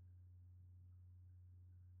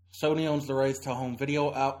 Sony owns the rights to home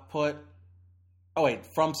video output. Oh wait,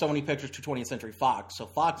 from Sony Pictures to 20th Century Fox. So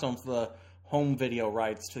Fox owns the home video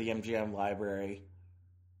rights to the MGM library.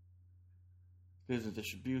 Business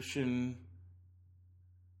distribution.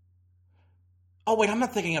 Oh wait, I'm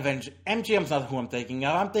not thinking of MGM's not who I'm thinking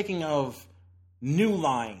of. I'm thinking of New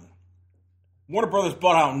Line. Warner Brothers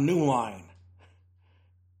bought out New Line.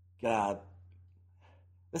 God.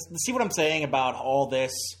 See what I'm saying about all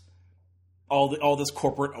this? All this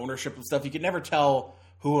corporate ownership and stuff. You can never tell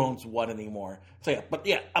who owns what anymore. So yeah, but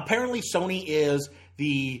yeah, apparently Sony is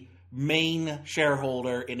the main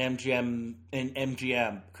shareholder in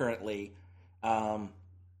MGM currently,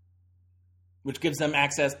 which gives them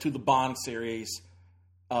access to the Bond series,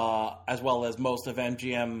 as well as most of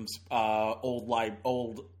MGM's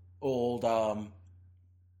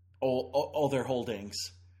older holdings.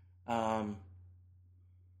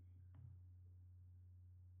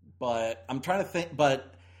 But I'm trying to think.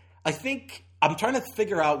 But I think I'm trying to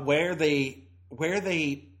figure out where they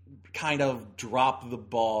kind of drop the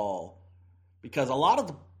ball, because a lot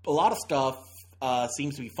of stuff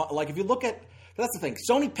seems to be fun. Like if you look at, that's the thing.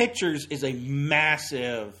 Sony Pictures is a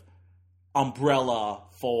massive umbrella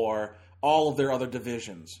for all of their other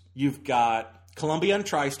divisions. You've got Columbia and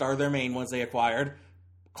TriStar, their main ones they acquired.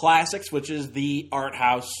 Classics, which is the art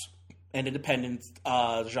house and independent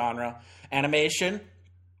genre. Animation,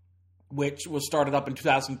 which was started up in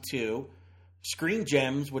 2002. Screen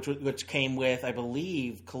Gems, which came with, I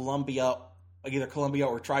believe, Columbia, either Columbia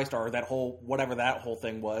or TriStar, or that whole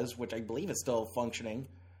thing was, which I believe is still functioning.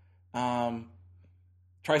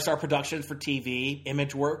 TriStar Productions for TV,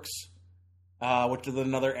 ImageWorks, which is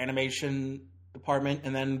another animation department,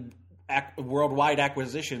 and then Worldwide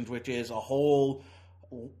Acquisitions, which is a whole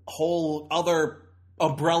other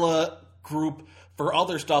umbrella group for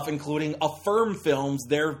other stuff, including Affirm Films,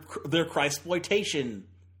 their Christploitation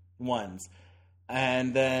ones.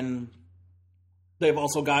 And then they've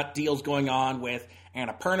also got deals going on with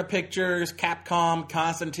Annapurna Pictures, Capcom,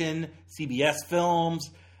 Constantine, CBS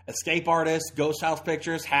Films, Escape Artists, Ghost House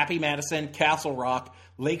Pictures, Happy Madison, Castle Rock,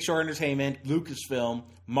 Lakeshore Entertainment, Lucasfilm,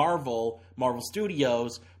 Marvel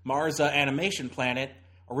Studios, Marza Animation Planet,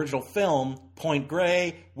 Original Film, Point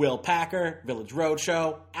Grey, Will Packer, Village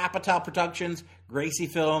Roadshow, Apatow Productions, Gracie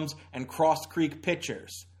Films, and Cross Creek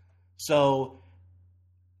Pictures. So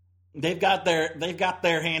they've got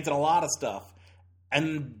their hands in a lot of stuff.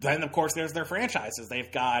 And then, of course, there's their franchises.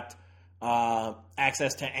 They've got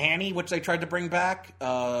access to Annie, which they tried to bring back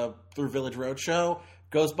through Village Roadshow,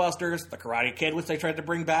 Ghostbusters, The Karate Kid, which they tried to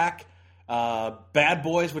bring back, Bad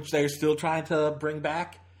Boys, which they're still trying to bring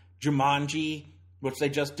back, Jumanji, which they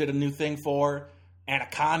just did a new thing for,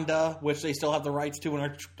 Anaconda, which they still have the rights to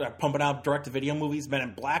and are pumping out direct-to-video movies, Men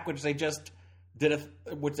in Black, which they just did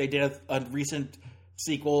a recent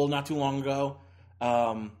sequel not too long ago,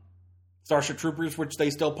 Starship Troopers, which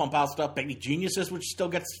they still pump out stuff, Baby Geniuses, which still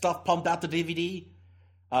gets stuff pumped out to DVD,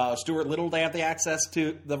 Stuart Little, they have the access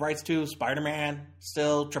to the rights to, Spider-Man,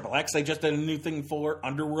 still, Triple X, they just did a new thing for,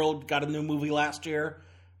 Underworld got a new movie last year,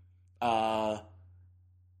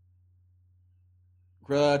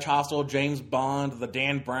 Grudge, Hostel, James Bond, the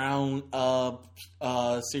Dan Brown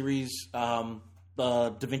series, the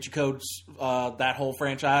Da Vinci Codes, that whole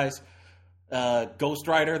franchise, Ghost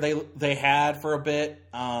Rider they had for a bit.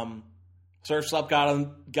 Surf's Up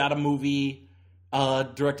got a movie,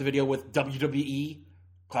 direct-to-video with WWE,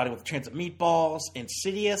 Cloudy with a Chance of Meatballs,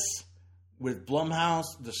 Insidious with Blumhouse,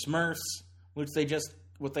 The Smurfs, which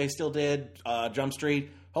they still did, Jump Street,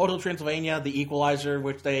 Hotel Transylvania, The Equalizer,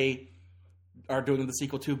 which they are doing the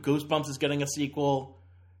sequel to. Goosebumps is getting a sequel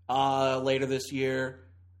later this year.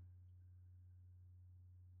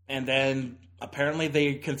 And then apparently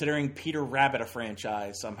they're considering Peter Rabbit a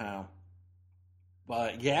franchise somehow.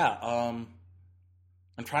 But yeah, I'm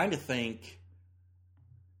trying to think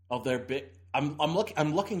of their bit.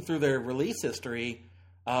 I'm looking through their release history.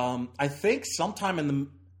 I think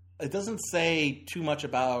sometime it doesn't say too much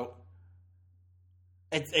about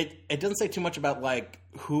it doesn't say too much about like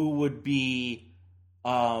who would be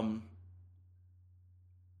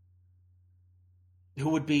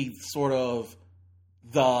sort of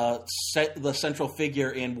the central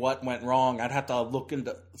figure in what went wrong. I'd have to look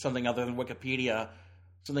into something other than Wikipedia,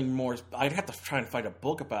 something more. I'd have to try and find a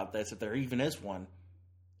book about this if there even is one.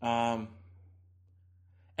 At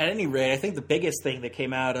any rate, I think the biggest thing that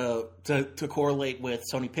came out to correlate with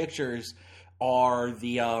Sony Pictures are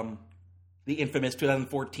the infamous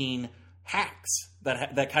 2014 hacks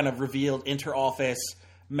that kind of revealed inter-office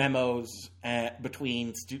memos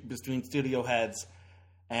between studio heads,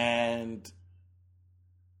 and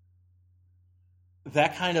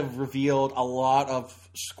that kind of revealed a lot of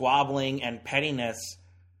squabbling and pettiness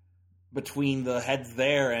between the heads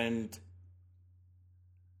there, and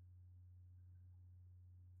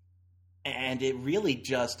it really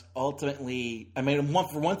just ultimately, I mean,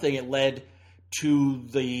 for one thing, it led to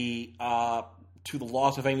the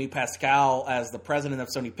loss of Amy Pascal as the president of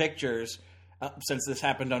Sony Pictures, since this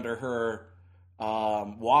happened under her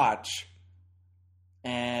watch,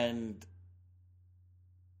 and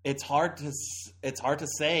it's hard to say. It's hard to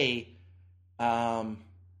say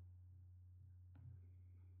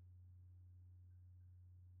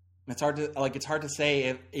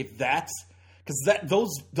if that's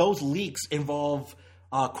because those leaks involve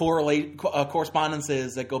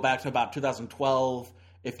correspondences that go back to about 2012,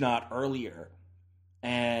 if not earlier,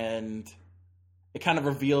 and it kind of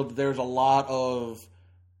revealed there's a lot of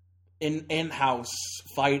in-house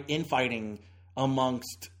fighting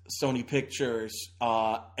amongst Sony Pictures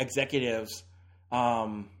executives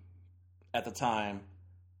at the time,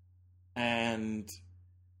 and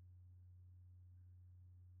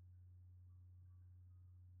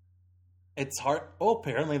it's hard. Oh,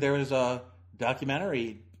 apparently there is a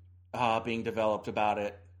documentary being developed about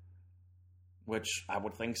it, which I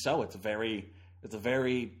would think so. It's a very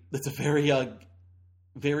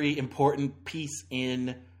very important piece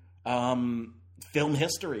in film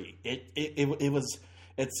history. It's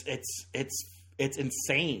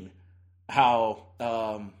insane how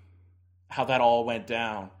that all went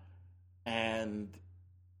down, and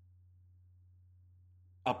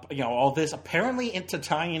all this apparently to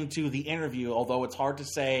tie into the interview, although it's hard to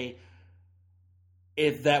say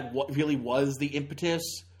if that really was the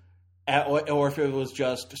impetus or if it was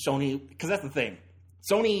just Sony, because that's the thing.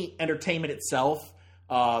 Sony Entertainment itself,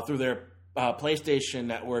 through their PlayStation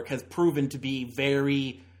Network, has proven to be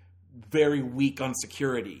very, very weak on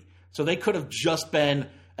security. So they could have just been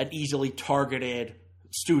an easily targeted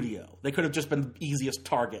studio. They could have just been the easiest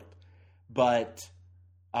target. But,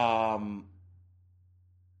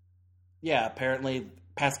 apparently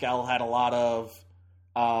Pascal had a lot of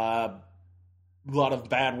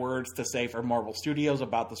bad words to say for Marvel Studios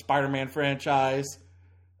about the Spider-Man franchise.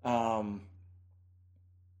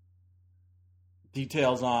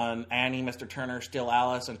 Details on Annie, Mr. Turner, Still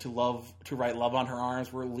Alice, and To Write Love on Her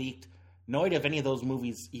Arms were leaked. No idea if any of those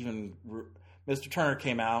movies even... Mr. Turner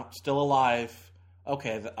came out, Still Alive.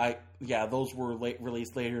 Okay, those were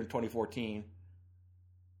released later in 2014.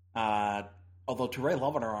 Although To Write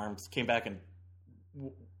Love on Her Arms came back and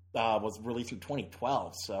was released in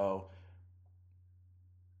 2012, so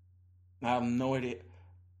I have no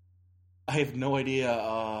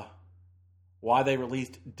idea. Why they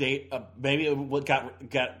released date. Maybe it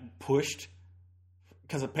got pushed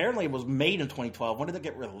because apparently it was made in 2012. When did it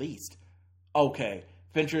get released? Okay,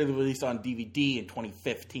 eventually released on DVD in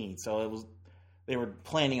 2015. So they were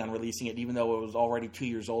planning on releasing it, even though it was already 2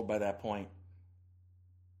 years old by that point.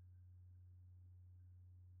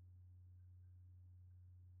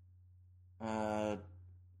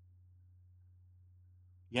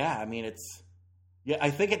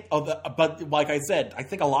 I think but like I said, I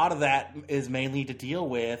think a lot of that is mainly to deal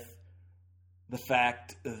with the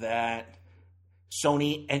fact that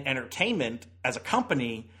Sony Entertainment as a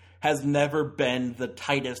company has never been the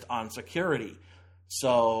tightest on security.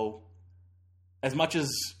 So as much as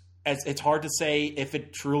it's hard to say if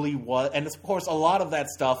it truly was. And of course, a lot of that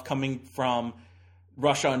stuff coming from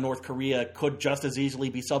Russia and North Korea could just as easily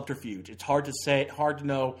be subterfuge. It's hard to say, hard to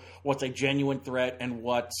know what's a genuine threat and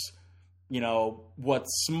what's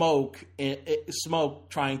smoke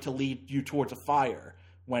trying to lead you towards a fire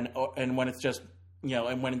when it's just,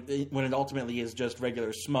 and when it ultimately is just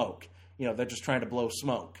regular smoke. They're just trying to blow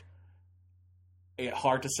smoke.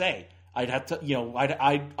 Hard to say. I'd have to,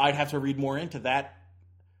 I'd have to read more into that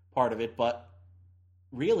part of it, but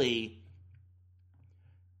really,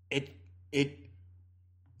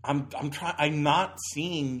 I'm not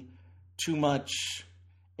seeing too much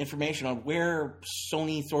information on where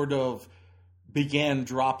Sony sort of began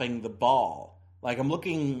dropping the ball. Like, I'm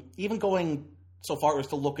looking, even going so far as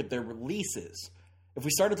to look at their releases. If we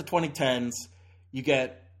start at the 2010s, you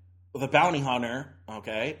get The Bounty Hunter,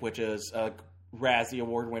 okay, which is a Razzie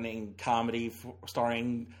Award-winning comedy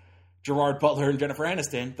starring Gerard Butler and Jennifer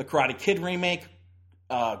Aniston. The Karate Kid remake,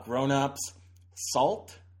 Grown Ups,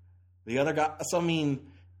 Salt, the other guy. So, I mean,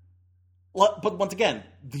 but once again,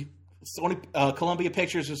 the Sony, Columbia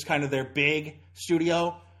Pictures is kind of their big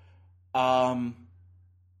studio. Okay,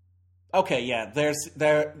 yeah,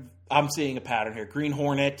 I'm seeing a pattern here. Green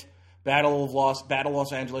Hornet, Battle of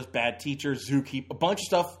Los Angeles, Bad Teacher, Zookeeper, a bunch of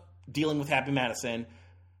stuff dealing with Happy Madison.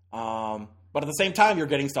 But at the same time, you're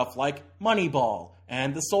getting stuff like Moneyball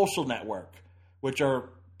and The Social Network, which are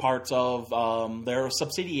parts of their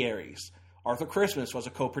subsidiaries. Arthur Christmas was a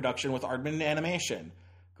co-production with Aardman Animation.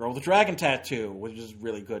 Girl with the Dragon Tattoo, which is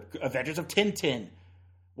really good. Adventures of Tintin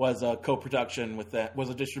was a co-production with that. Was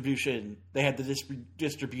a distribution. They had the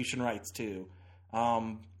distribution rights too.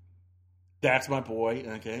 That's My Boy.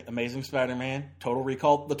 Okay, Amazing Spider-Man, Total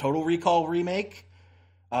Recall, the Total Recall remake.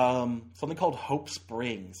 Something called Hope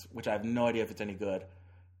Springs, which I have no idea if it's any good.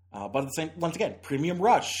 But at the same, once again, Premium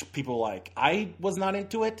Rush, people like. I was not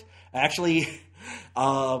into it. Actually,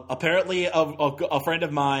 apparently, a friend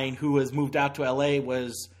of mine who has moved out to LA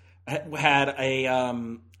had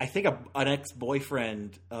I think an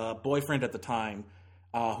ex-boyfriend, boyfriend at the time,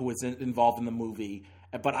 who was involved in the movie.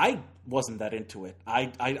 But I wasn't that into it. I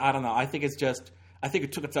don't know. I think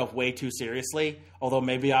it took itself way too seriously. Although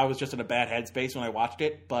maybe I was just in a bad headspace when I watched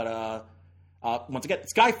it. But once again,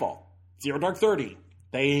 Skyfall, Zero Dark 30.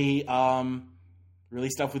 They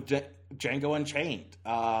released stuff with Django Unchained.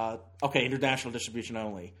 Okay, international distribution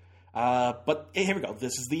only. But here we go.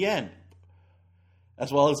 This Is the End.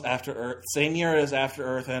 As well as After Earth. Same year as After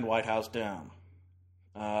Earth and White House Down.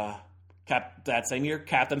 That same year,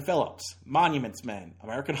 Captain Phillips, Monuments Men,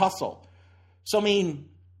 American Hustle. So, I mean,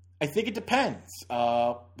 I think it depends.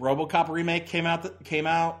 RoboCop remake came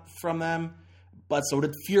out from them, but so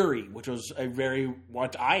did Fury, which was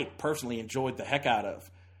what I personally enjoyed the heck out of.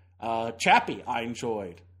 Chappie, I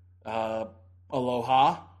enjoyed.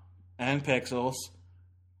 Aloha and Pixels.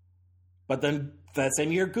 But then that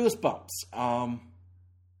same year, Goosebumps.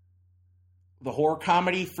 The horror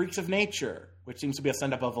comedy Freaks of Nature, which seems to be a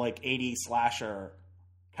send-up of like 80s slasher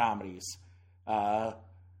comedies. The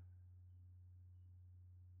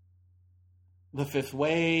Fifth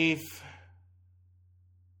Wave,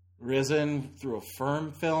 Risen through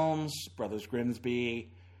Affirm Films, Brothers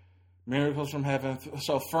Grimsby, Miracles from Heaven.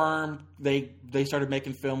 So Affirm, they started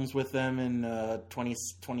making films with them in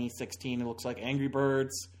 2016, it looks like. Angry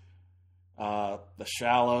Birds, The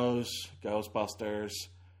Shallows, Ghostbusters,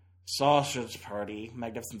 Sausage Party,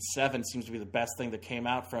 Magnificent Seven seems to be the best thing that came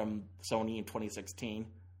out from Sony in 2016.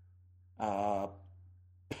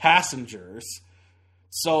 Passengers.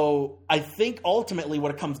 So I think ultimately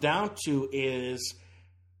what it comes down to is,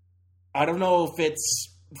 I don't know if it's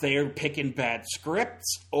they're picking bad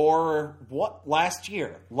scripts or what. Last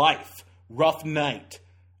year, Life, Rough Night,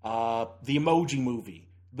 The Emoji Movie,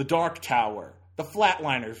 The Dark Tower, The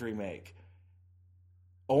Flatliners remake.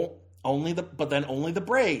 Only the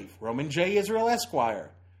Brave, Roman J. Israel Esquire.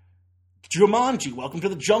 Jumanji, Welcome to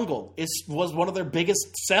the Jungle, was one of their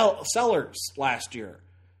biggest sellers last year.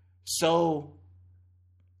 So,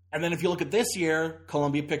 and then if you look at this year,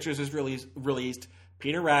 Columbia Pictures has released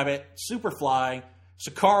Peter Rabbit, Superfly,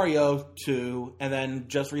 Sicario 2, and then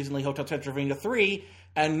just recently Hotel Transylvania 3,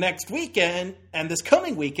 and next weekend, and this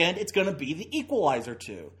coming weekend, it's going to be The Equalizer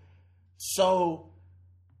 2. So,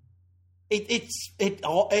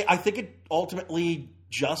 I think it ultimately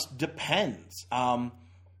just depends.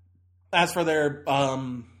 As for their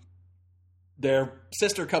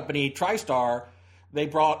sister company, TriStar, they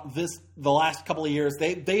brought the last couple of years.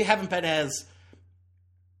 They haven't been as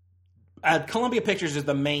Columbia Pictures is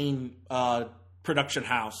the main production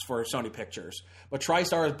house for Sony Pictures, but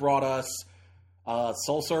TriStar has brought us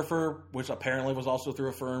Soul Surfer, which apparently was also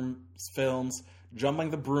through Affirm Films, Jumping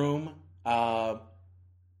the Broom,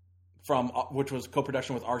 which was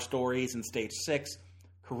co-production with Our Stories and Stage 6.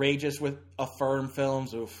 Courageous with Affirm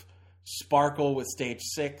Films, with Sparkle with Stage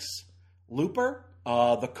 6. Looper,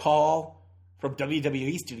 The Call from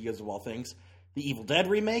WWE Studios of all things. The Evil Dead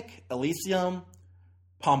remake, Elysium,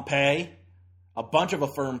 Pompeii, a bunch of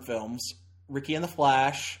Affirm Films, Ricky and the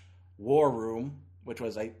Flash, War Room, which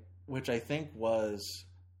I think was,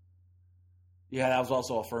 yeah, that was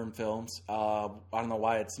also Affirm Films. I don't know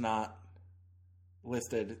why it's not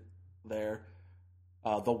listed there.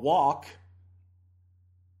 The Walk,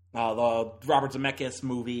 the Robert Zemeckis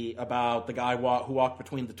movie about the guy who walked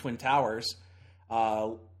between the Twin Towers.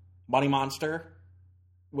 Money Monster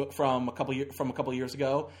from a couple years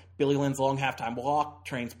ago. Billy Lynn's Long Halftime Walk,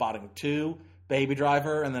 Trainspotting 2, Baby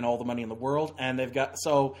Driver, and then All the Money in the World. And they've got,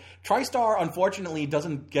 so TriStar unfortunately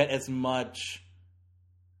doesn't get as much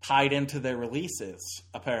tied into their releases,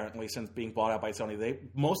 apparently, since being bought out by Sony.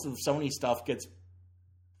 Most of the Sony stuff gets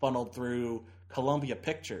funneled through Columbia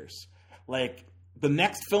Pictures. Like, the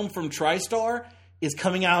next film from TriStar is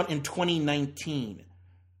coming out in 2019.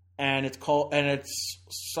 And it's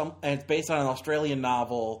based on an Australian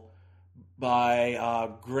novel by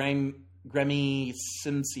Grammy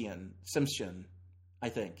Simpson, I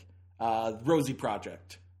think. Rosie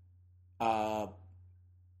Project.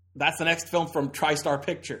 That's the next film from TriStar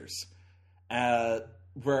Pictures.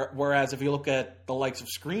 Whereas if you look at the likes of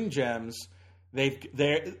Screen Gems,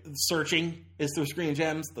 they're Searching is through Screen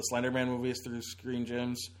Gems. The Slender Man movie is through Screen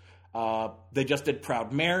Gems. They just did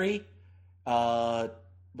Proud Mary.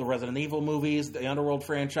 The Resident Evil movies, the Underworld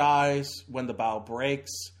franchise, When the Bow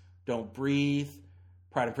Breaks, Don't Breathe,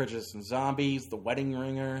 Pride and Prejudice and Zombies, The Wedding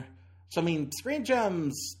Ringer. So, I mean, Screen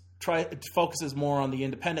Gems focuses more on the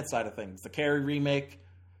independent side of things. The Carrie remake,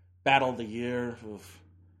 Battle of the Year. Oof.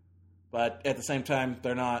 But at the same time,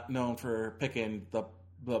 they're not known for picking the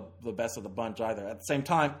best of the bunch either. At the same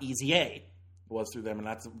time, Easy A was through them, and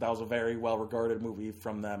that was a very well-regarded movie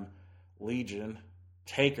from them. Legion,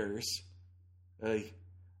 Takers,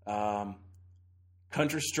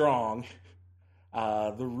 Country Strong,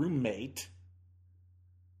 The Roommate,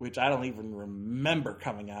 which I don't even remember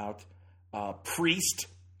coming out, Priest,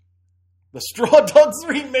 the Straw Dogs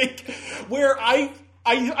remake, where I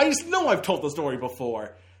just know I've told the story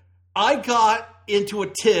before. I got into a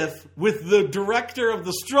tiff with the director of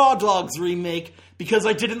the Straw Dogs remake because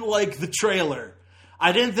I didn't like the trailer.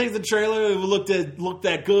 I didn't think the trailer looked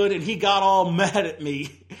that good, and he got all mad at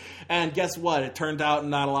me. And guess what? It turned out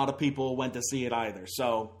not a lot of people went to see it either.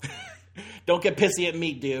 So, don't get pissy at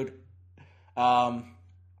me, dude. The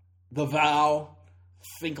Vow,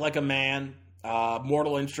 Think Like a Man,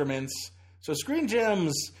 Mortal Instruments. So, Screen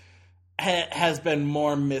Gems has been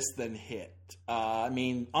more missed than hit. I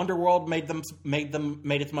mean, Underworld made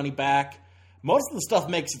its money back. Most of the stuff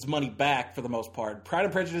makes its money back for the most part. Pride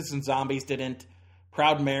and Prejudice and Zombies didn't.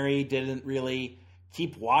 Proud Mary didn't really.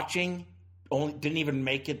 Keep Watching didn't even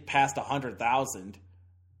make it past 100,000,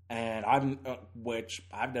 and which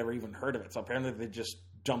I've never even heard of it. So apparently they just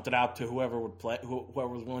jumped it out to whoever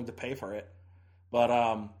was willing to pay for it. But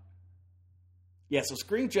yeah. So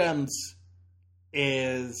Screen Gems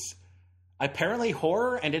is apparently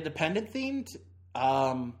horror and independent themed.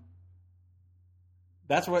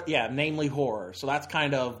 That's what, yeah, namely horror. So that's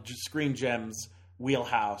kind of just Screen Gems'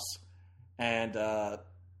 wheelhouse. And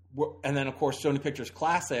then, of course, Sony Pictures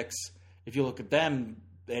Classics, if you look at them,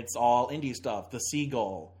 it's all indie stuff. The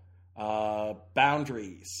Seagull,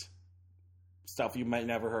 Boundaries, stuff you might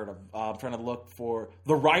never heard of. I'm trying to look for...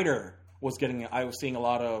 The Writer I was seeing a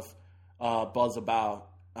lot of buzz about.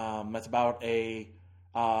 That's about a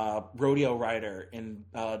rodeo rider in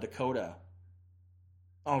Dakota.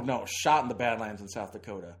 Oh, no, shot in the Badlands in South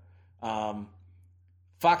Dakota.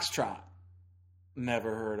 Foxtrot.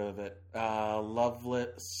 Never heard of it.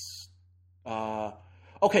 Loveless.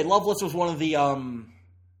 Okay, Loveless was one of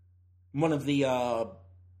the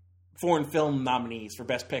foreign film nominees for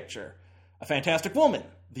Best Picture. A Fantastic Woman,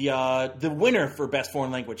 the winner for Best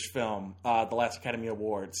Foreign Language Film, the last Academy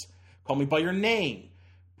Awards. Call Me by Your Name,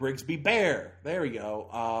 Brigsby Bear. There we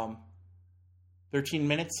go. 13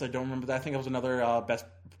 Minutes. I don't remember that. I think it was another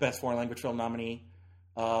best foreign language film nominee.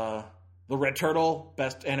 The Red Turtle,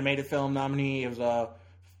 Best Animated Film nominee. It was a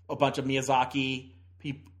bunch of Miyazaki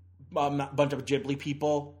people, a bunch of Ghibli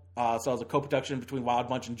people. So it was a co-production between Wild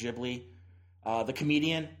Bunch and Ghibli. The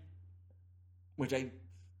Comedian, which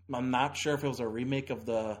I'm not sure if it was a remake of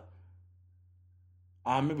the...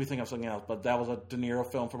 maybe thinking of something else, but that was a De Niro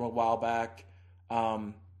film from a while back.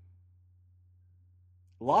 So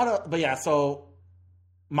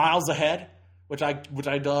Miles Ahead, which I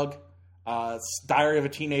dug. Diary of a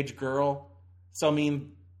Teenage Girl, So, I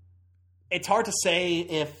mean, it's hard to say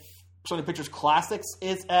if Sony Pictures Classics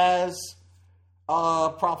is as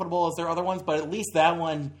profitable as their other ones, but at least that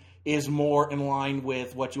one is more in line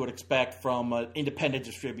with what you would expect from an independent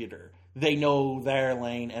distributor. They know their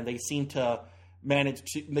lane, and they seem to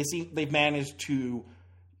they've managed to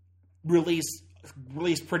release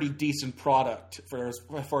pretty decent product for as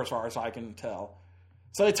far as I can tell.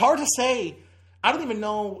 So it's hard to say. I don't even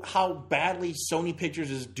know how badly Sony Pictures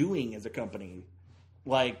is doing as a company.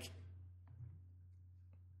 Like,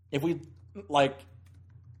 if we, like,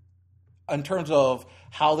 in terms of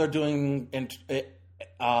how they're doing in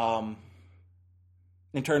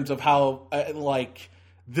terms of how, like,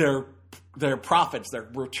 their profits, their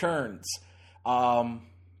returns,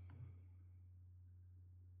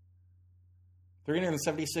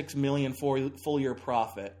 $376 million full year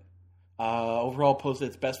profit. Overall posted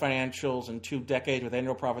its best financials in 2 decades with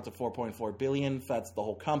annual profits of $4.4 billion. That's the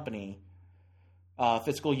whole company.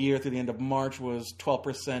 Fiscal year through the end of March was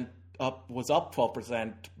up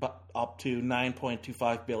 12%, but up to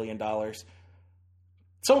 $9.25 billion.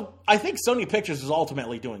 So I think Sony Pictures is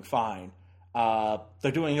ultimately doing fine.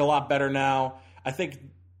 They're doing a lot better now. I think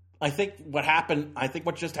what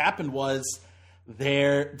just happened was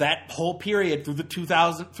that whole period through the 20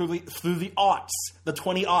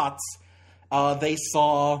 aughts, they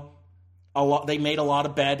saw a lot. They made a lot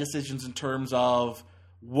of bad decisions in terms of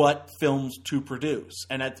what films to produce,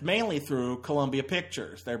 and that's mainly through Columbia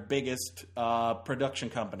Pictures, their biggest production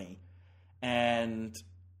company. And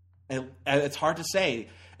it's hard to say.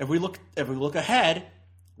 If we look ahead,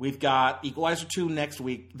 we've got Equalizer 2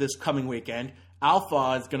 this coming weekend.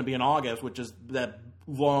 Alpha is going to be in August, which is that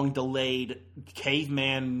long-delayed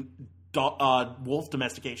caveman wolf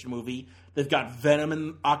domestication movie. They've got Venom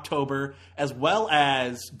in October, as well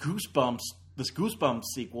as Goosebumps, this Goosebumps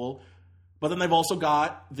sequel. But then they've also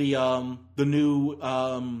got their new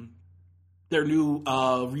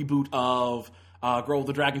reboot of Girl with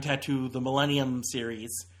the Dragon Tattoo, the Millennium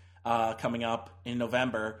series, coming up in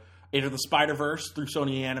November. Into the Spider-Verse through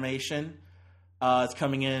Sony Animation. It's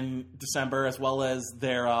coming in December, as well as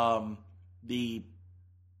their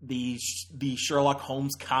the Sherlock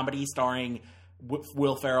Holmes comedy starring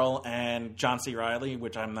Will Ferrell and John C. Reilly,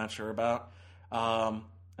 which I'm not sure about. And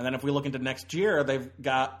then if we look into next year, they've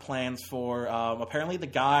got plans for apparently the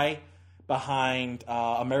guy behind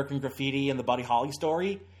American Graffiti and the Buddy Holly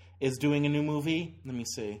story is doing a new movie. Let me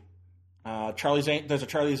see. There's a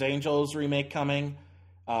Charlie's Angels remake coming.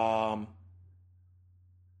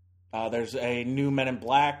 There's a new Men in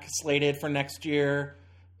Black slated for next year.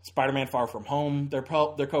 Spider-Man Far From Home, they're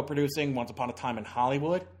co-producing. Once Upon a Time in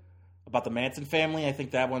Hollywood, about the Manson family. I think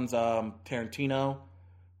that one's Tarantino.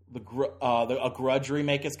 A Grudge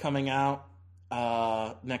remake is coming out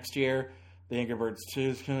next year. The Angry Birds 2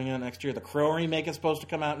 is coming out next year. The Crow remake is supposed to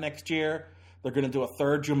come out next year. They're going to do a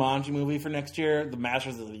third Jumanji movie for next year. The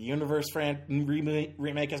Masters of the Universe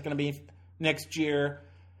remake is going to be next year.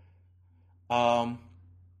 Aaron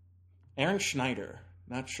Schneider.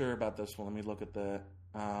 Not sure about this one. Let me look at that.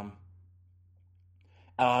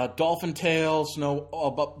 Dolphin Tale,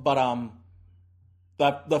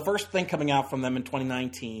 the first thing coming out from them in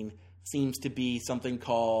 2019 seems to be something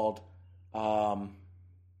called A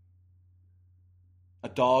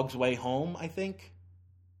Dog's Way Home, I think.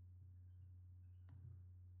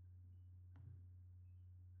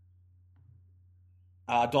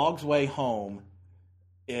 Dog's Way Home,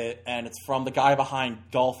 and it's from the guy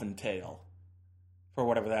behind Dolphin Tale, for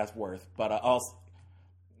whatever that's worth. But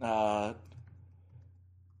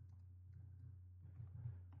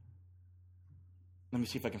let me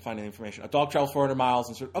see if I can find any information. A dog travels 400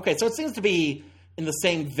 miles. Okay, so it seems to be in the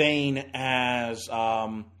same vein as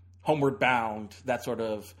Homeward Bound, that sort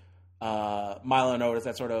of Milo and Otis,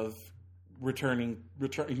 that sort of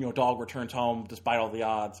dog returns home despite all the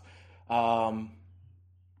odds.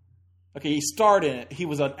 Okay, he starred in it. He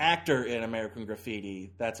was an actor in American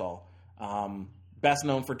Graffiti. That's all. Best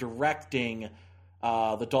known for directing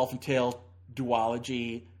the Dolphin Tale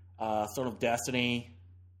duology, Son of Destiny,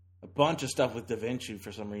 a bunch of stuff with Da Vinci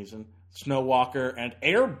for some reason, Snow Walker, and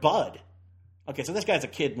Air Bud. Okay, so this guy's a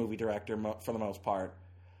kid movie director for the most part.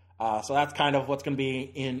 So that's kind of what's going to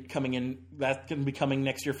be coming in. That's going to be coming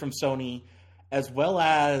next year from Sony, as well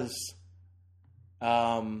as,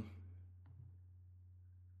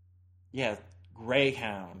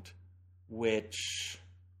 Greyhound, which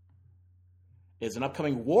is an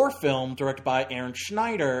upcoming war film directed by Aaron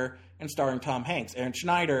Schneider and starring Tom Hanks. Aaron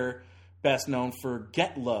Schneider, best known for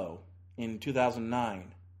Get Low in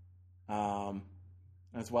 2009,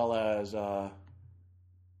 as well as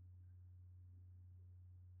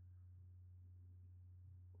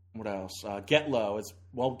What else? Get Low is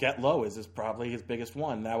probably his biggest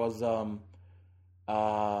one. That was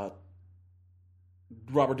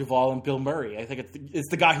Robert Duvall and Bill Murray. I think it's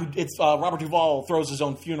the guy Robert Duvall throws his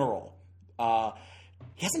own funeral.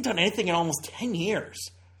 He hasn't done anything in almost 10 years.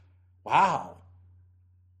 Wow.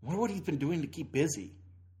 I wonder what he's been doing to keep busy.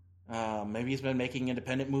 Maybe he's been making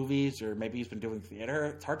independent movies, or maybe he's been doing theater.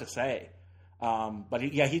 It's hard to say. But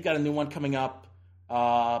he's got a new one coming up.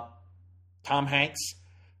 Tom Hanks.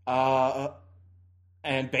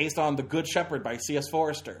 And based on The Good Shepherd by C.S.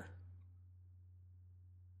 Forrester.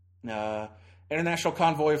 International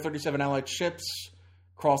convoy of 37 Allied ships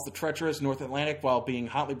crossed the treacherous North Atlantic while being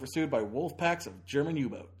hotly pursued by wolf packs of German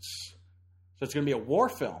U-boats. So it's going to be a war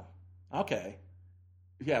film. Okay.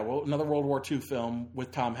 Yeah, well, another World War II film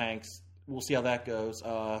with Tom Hanks. We'll see how that goes.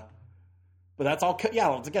 But that's all.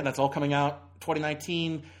 Again, that's all coming out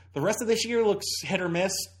 2019. The rest of this year looks hit or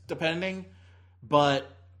miss, depending. But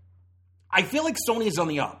I feel like Sony is on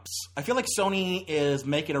the ups. I feel like Sony is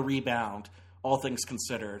making a rebound, all things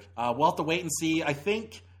considered. We'll have to wait and see. I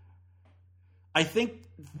think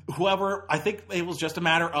it was just a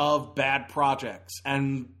matter of bad projects.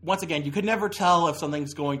 And once again, you could never tell if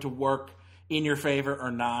something's going to work in your favor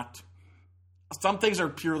or not. Some things are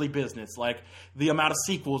purely business, like the amount of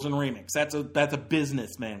sequels and remakes. That's a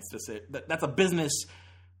businessman's decision. That's a business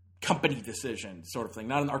company decision, sort of thing,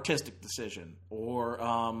 not an artistic decision.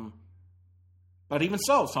 But even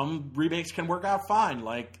so, some remakes can work out fine.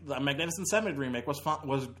 Like the Magnificent Seven remake was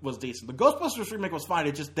decent. The Ghostbusters remake was fine.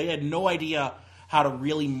 It just they had no idea how to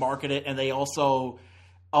really market it, and they also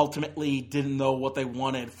ultimately didn't know what they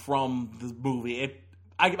wanted from the movie.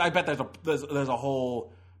 I bet there's a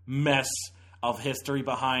whole mess of history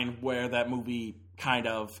behind where that movie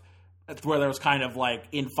where there was kind of like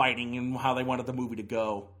infighting and how they wanted the movie to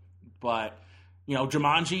go. But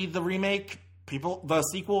Jumanji, the remake, the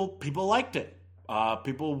sequel, people liked it.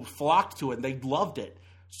 People flocked to it and they loved it.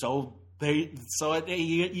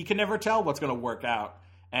 You can never tell what's going to work out,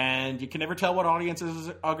 and you can never tell what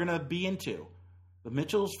audiences are going to be into. The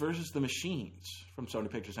Mitchells versus the Machines from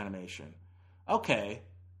Sony Pictures Animation. Okay,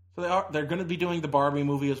 so they're going to be doing the Barbie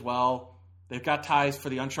movie as well. They've got ties for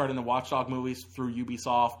the Uncharted and the Watch Dogs movies through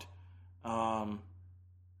Ubisoft.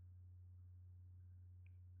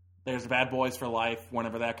 There's Bad Boys for Life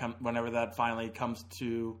whenever that finally comes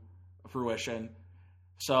to fruition.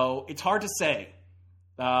 So it's hard to say.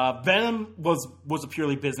 Venom was a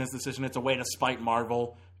purely business decision. It's a way to spite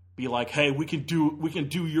Marvel. Be like, hey, we can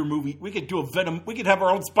do your movie. We can do a Venom. We can have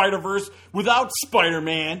our own Spider-Verse without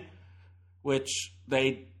Spider-Man. Which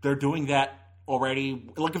they're doing that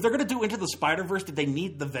already. Like, if they're going to do Into the Spider-Verse, did they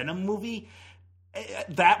need the Venom movie?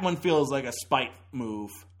 That one feels like a spite move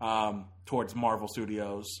towards Marvel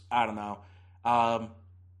Studios. I don't know.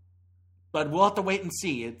 But we'll have to wait and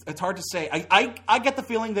see. It's hard to say. I get the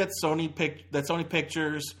feeling that Sony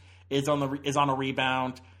Pictures is on a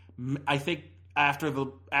rebound. I think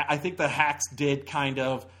the hacks did kind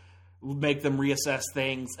of make them reassess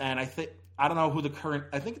things, and I don't know who the current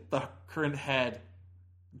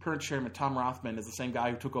chairman, Tom Rothman, is the same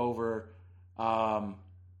guy who took over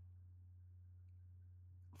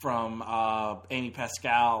from Amy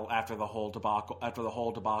Pascal after the whole debacle.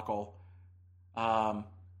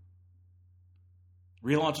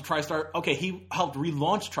 Relaunch of TriStar. Okay, he helped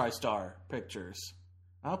relaunch TriStar Pictures.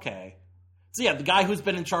 Okay, so yeah, the guy who's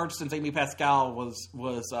been in charge since Amy Pascal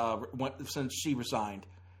since she resigned,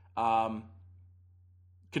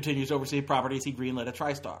 continues to oversee properties. He greenlit at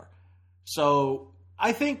TriStar. So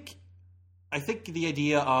I think the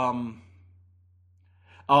idea.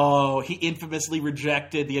 He infamously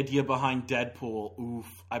rejected the idea behind Deadpool. Oof!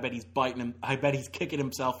 I bet he's biting him. I bet he's kicking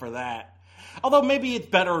himself for that. Although maybe it's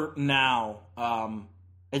better now. The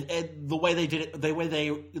way they did it, the way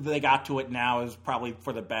they got to it now is probably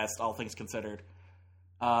for the best, all things considered.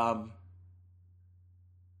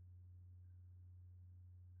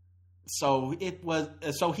 So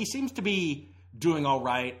he seems to be doing all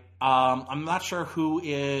right. I'm not sure who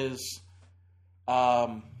is.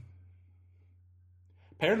 Apparently,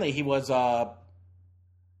 he was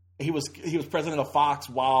president of Fox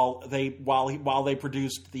while they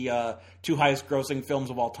produced the two highest grossing films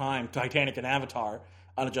of all time, Titanic and Avatar,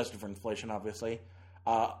 unadjusted for inflation, obviously.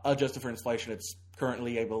 Adjusted for inflation, it's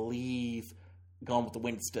currently, I believe, Gone with the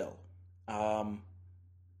Wind still. Trying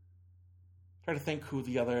to think who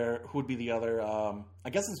would be the other. I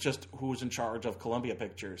guess it's just who's in charge of Columbia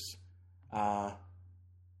Pictures. Let's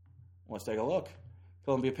take a look.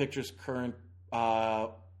 Columbia Pictures' current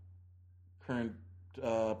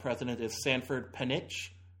president is Sanford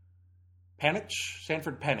Penich.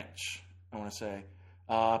 Sanford Penich, I want to say.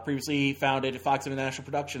 Previously founded Fox International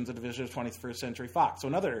Productions, a division of 21st Century Fox. So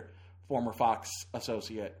another former Fox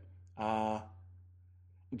associate. In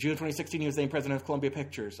June 2016, he was named president of Columbia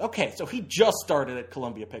Pictures. Okay, so he just started at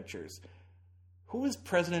Columbia Pictures. Who was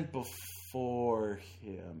president before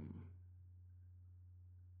him?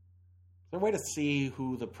 Is there a way to see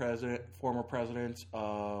who the former presidents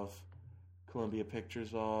of Columbia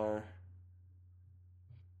Pictures are?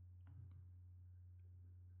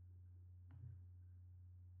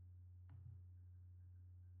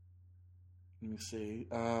 Let me see.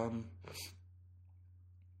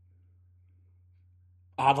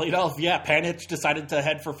 Oddly enough, yeah, Panitch decided to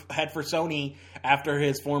head for Sony after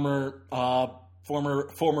his former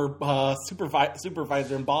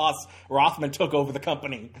supervisor and boss Rothman took over the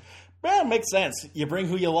company. Well, it makes sense. You bring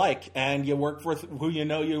who you like, and you work for who you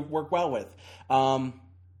know you work well with. Who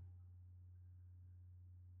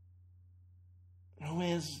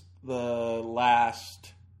is the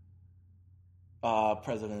last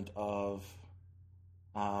president of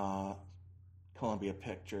Columbia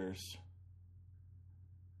Pictures?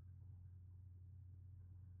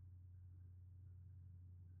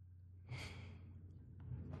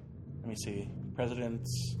 Let me see.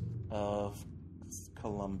 Presidents of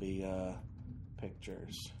Columbia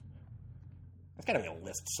Pictures. That's got to be a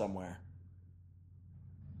list somewhere.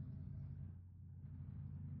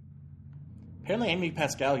 Apparently Amy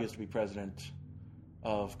Pascal used to be president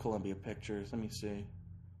of Columbia Pictures. Let me see.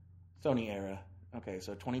 Sony era. Okay,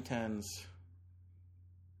 so 2010s.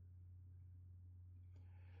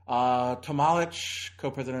 Tomalich,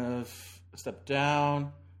 co-president of Step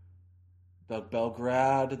Down. Doug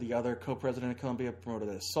Belgrad, the other co-president of Columbia, promoted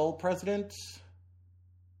as sole president.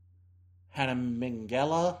 Hannah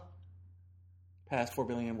Minghella, passed $4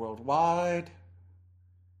 billion worldwide.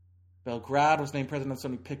 Belgrad was named president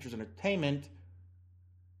of Sony Pictures Entertainment.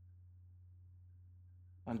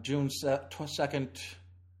 On June 2nd,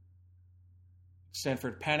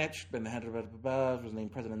 Sanford Panitch, been the head of was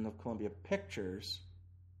named president of Columbia Pictures.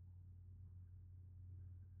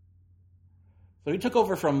 So he took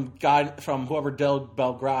over from whoever Doug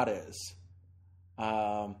Belgrad is.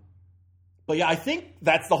 But yeah, I think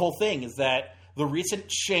that's the whole thing, is that the recent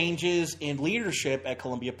changes in leadership at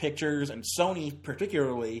Columbia Pictures and Sony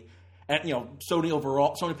particularly, and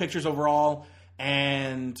Sony Pictures overall,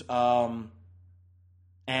 and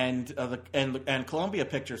Columbia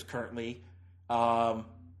Pictures currently,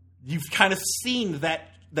 you've kind of seen that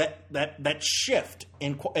shift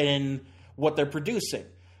in what they're producing.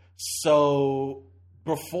 So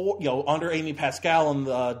before, under Amy Pascal and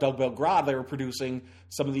Doug Belgrad, they were producing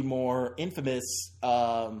some of the more infamous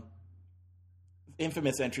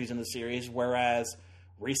entries in the series, whereas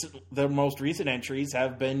the most recent entries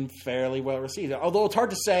have been fairly well received. Although it's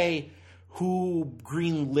hard to say who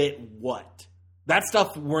greenlit what. That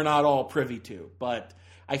stuff we're not all privy to, but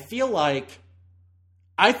I feel like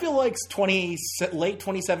late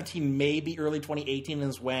 2017, maybe early 2018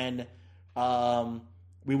 is when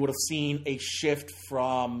we would have seen a shift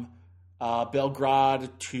from Belgrad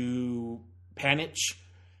to Panitch.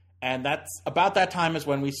 And that's about that time is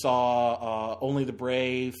when we saw Only the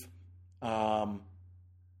Brave,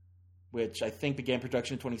 which I think began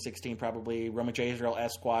production in 2016, probably. Roman J. Israel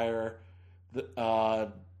Esquire.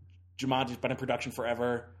 Jumanji's been in production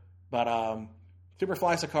forever. But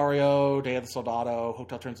Superfly Sicario, Day of the Soldado,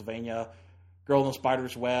 Hotel Transylvania, Girl in the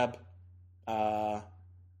Spider's Web. Yeah,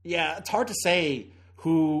 it's hard to say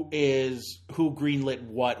who greenlit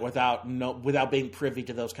what without being privy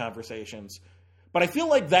to those conversations. But I feel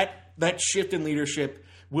like that shift in leadership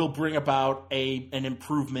will bring about an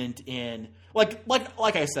improvement in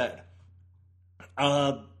like I said,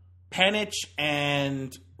 Panitch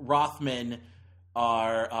and Rothman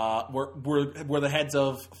were the heads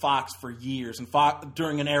of Fox for years, and Fox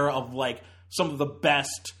during an era of like some of the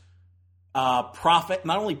best not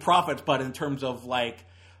only profits, but in terms of like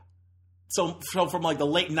so from like the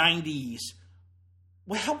late 90s.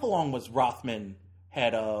 Well, how long was Rothman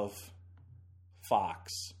head of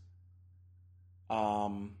Fox?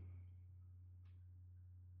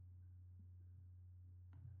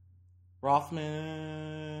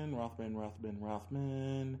 Rothman.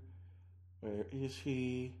 Where is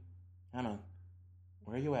he? Come on.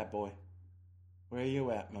 Where are you at, boy? Where are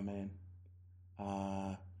you at, my man?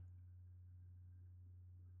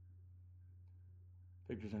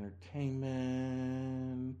 Pictures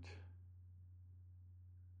Entertainment.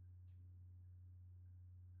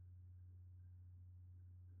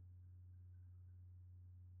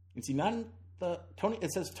 You see, not in the Tony.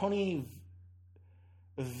 It says Tony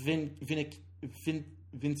Vinciquerra,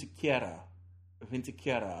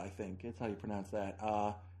 I think that's how you pronounce that.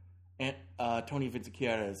 And Tony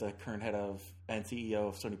Vinciquerra is the current head of and CEO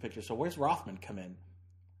of Sony Pictures. So where's Rothman come in?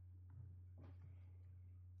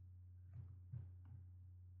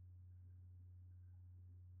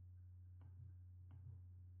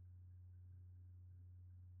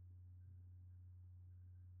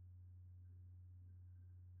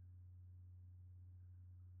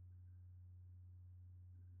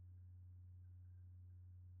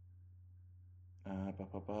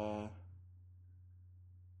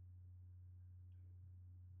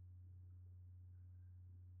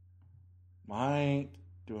 Why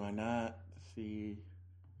do I not see?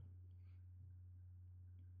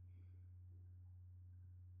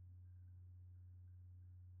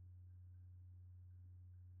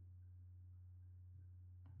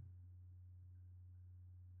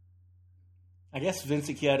 I guess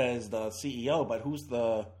Vinciquerra is the CEO, but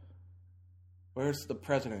where's the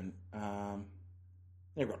president? There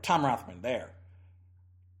we go. Tom Rothman, there.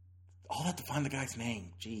 I'll have to find the guy's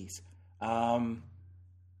name. Jeez.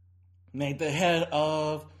 Made the head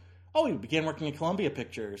of... he began working at Columbia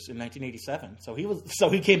Pictures in 1987. So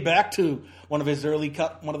he came back to one of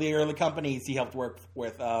the early companies he helped work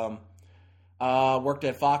with. Worked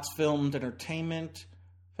at Fox Filmed Entertainment.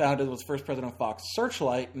 Was first president of Fox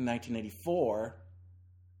Searchlight in 1984.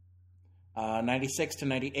 96 to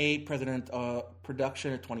 98, president of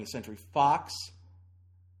production at 20th Century Fox.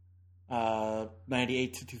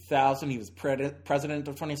 98 to 2000, he was president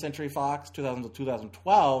of 20th Century Fox. 2000 to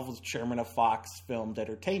 2012 was chairman of Fox Filmed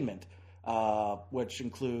Entertainment, which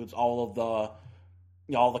includes all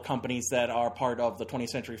the companies that are part of the 20th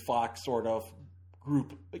Century Fox sort of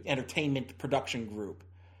group, entertainment production group.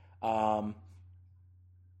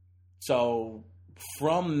 So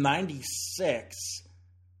from 96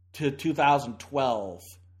 to 2012,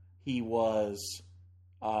 he was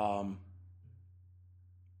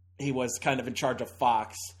kind of in charge of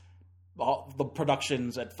Fox, all the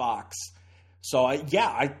productions at Fox. So I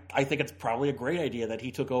think it's probably a great idea that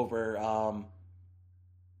he took over.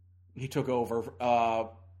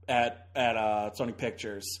 At Sony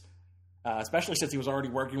Pictures, especially since he was already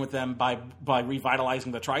working with them by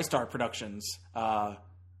revitalizing the TriStar Productions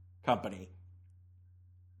company.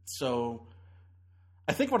 So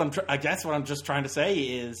I think what I'm just trying to say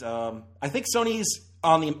is I think Sony's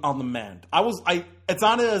on the mend. It's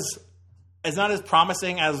not as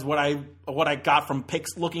promising as what I got from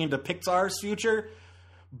looking into Pixar's future,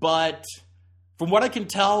 but from what I can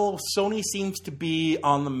tell, Sony seems to be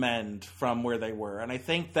on the mend from where they were, and I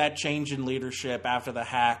think that change in leadership after the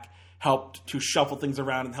hack helped to shuffle things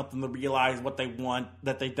around and help them to realize what they want,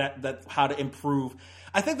 that how to improve.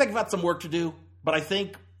 I think they've got some work to do, but I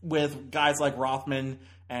think with guys like Rothman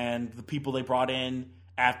and the people they brought in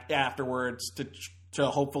afterwards to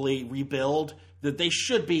hopefully rebuild, that they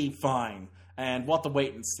should be fine, and we'll have to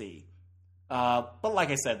wait and see. But like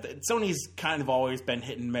I said, Sony's kind of always been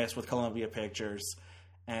hit and miss with Columbia Pictures,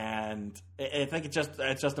 and I think it's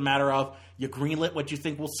just a matter of you greenlit what you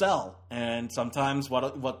think will sell, and sometimes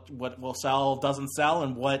what will sell doesn't sell,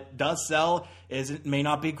 and what does sell may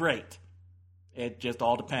not be great. It just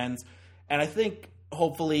all depends, and I think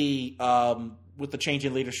hopefully with the change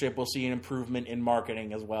in leadership, we'll see an improvement in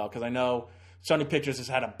marketing as well, because I know Sony Pictures has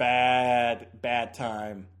had a bad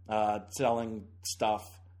time selling stuff.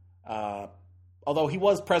 Although he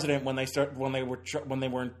was president when they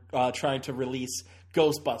were trying to release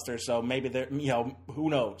Ghostbusters, so maybe who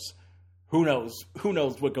knows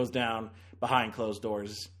what goes down behind closed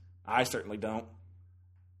doors. I certainly don't.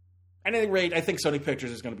 At any rate, I think Sony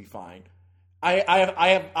Pictures is going to be fine.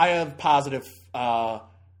 I have positive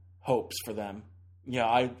hopes for them. Yeah,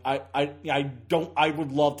 I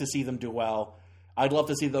would love to see them do well. I'd love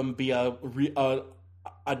to see them be a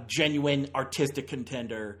genuine artistic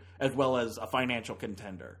contender as well as a financial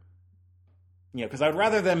contender. Because I'd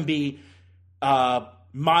rather them be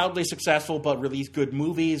mildly successful but release good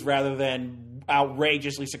movies rather than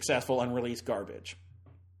outrageously successful and release garbage.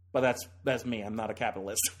 But that's me. I'm not a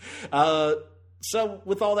capitalist. So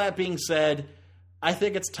with all that being said, I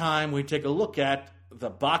think it's time we take a look at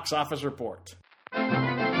the box office report.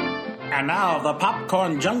 And now the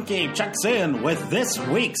Popcorn Junkie checks in with this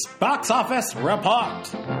week's box office report.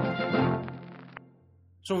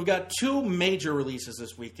 So we've got two major releases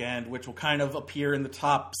this weekend, which will kind of appear in the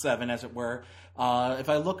top 7, as it were. As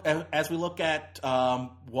we look at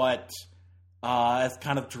what has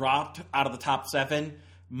kind of dropped out of the top 7,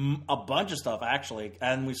 a bunch of stuff actually,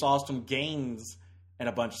 and we saw some gains in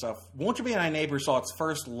a bunch of stuff. Won't You Be My Neighbor saw its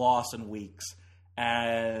first loss in weeks.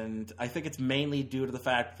 And I think it's mainly due to the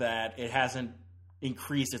fact that it hasn't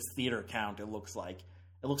increased its theater count. It looks like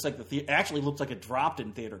it actually looks like it dropped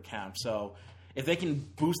in theater count. So If they can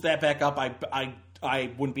boost that back up,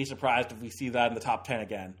 I wouldn't be surprised if we see that in the top 10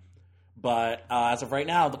 again. But as of right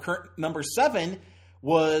now, the current number 7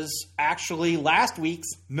 was actually last week's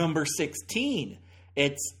number 16.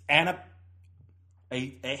 It's a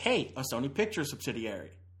Sony Pictures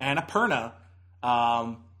subsidiary, Annapurna,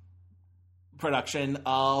 production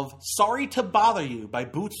of Sorry to Bother You by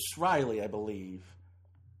Boots Riley, I believe,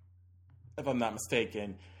 if I'm not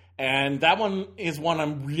mistaken. And that one is one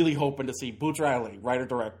I'm really hoping to see. Boots Riley,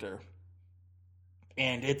 writer-director.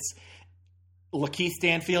 And it's Lakeith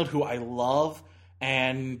Stanfield, who I love,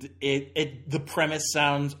 and the premise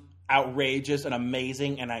sounds outrageous and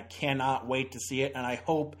amazing, and I cannot wait to see it. And I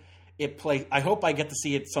hope I get to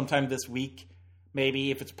see it sometime this week.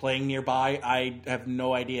 Maybe if it's playing nearby. I have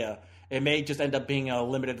no idea. It may just end up being a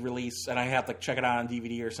limited release, and I have to check it out on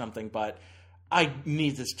DVD or something. But I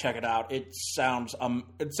need to check it out. It sounds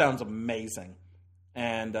amazing.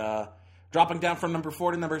 And dropping down from number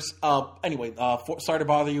 4 to numbers. Sorry to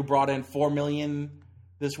Bother You brought in $4 million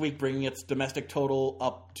this week, bringing its domestic total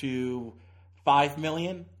up to $5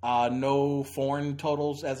 million. No foreign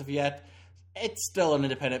totals as of yet. It's still an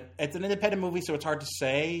independent. It's an independent movie, so it's hard to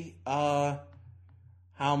say how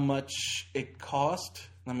much it cost.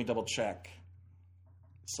 Let me double check.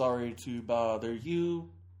 Sorry to Bother You.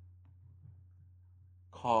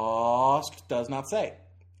 Cost does not say.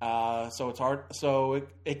 So it's hard. So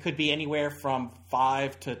it could be anywhere from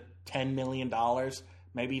 $5 to $10 million,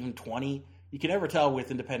 maybe even 20. You can never tell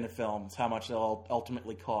with independent films how much they'll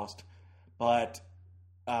ultimately cost. But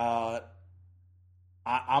I'm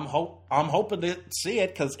hoping to see it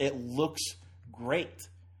because it looks great.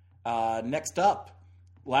 Next up,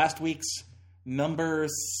 last week's number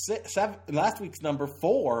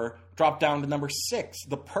 4 dropped down to number 6.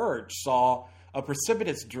 The Purge saw a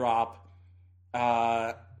precipitous drop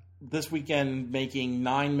this weekend, making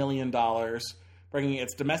 $9 million, bringing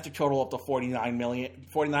its domestic total up to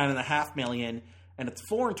 $49.5 million, and its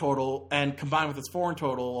foreign total, and combined with its foreign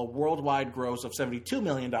total, a worldwide gross of $72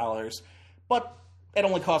 million. But it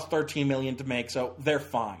only cost $13 million to make, so they're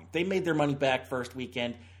fine. They made their money back first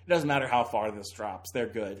weekend. It doesn't matter how far this drops. They're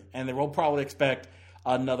good. And they will probably expect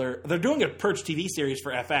another... They're doing a Purge TV series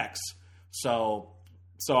for FX. So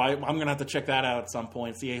I'm going to have to check that out at some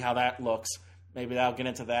point, see how that looks. Maybe I'll get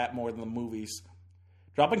into that more than the movies.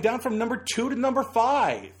 Dropping down from number 2 to number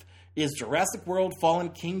 5 is Jurassic World Fallen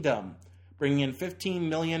Kingdom, bringing in $15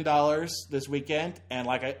 million this weekend. And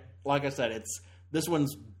like I said, this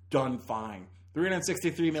one's done fine.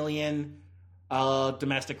 $363 million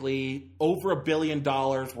domestically, over $1 billion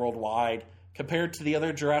worldwide. Compared to the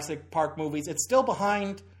other Jurassic Park movies, it's still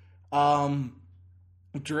behind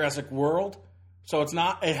Jurassic World. So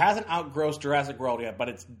it hasn't outgrossed Jurassic World yet, but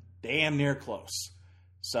it's damn near close.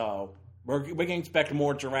 So we can expect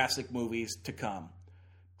more Jurassic movies to come.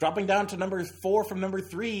 Dropping down to number 4 from number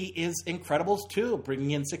 3 is Incredibles 2,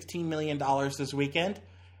 bringing in $16 million this weekend.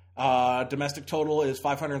 Domestic total is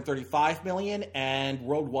 $535 million, and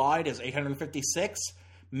worldwide is $856,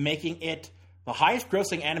 making it the highest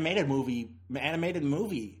grossing animated movie,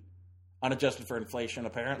 unadjusted for inflation,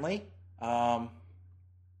 apparently.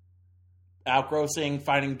 Outgrossing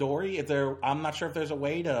Finding Dory. I'm not sure if there's a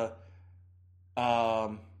way to...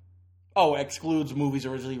 excludes movies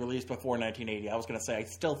originally released before 1980. I was going to say, I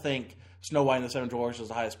still think Snow White and the Seven Dwarfs is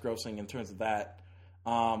the highest grossing in terms of that.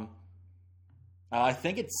 I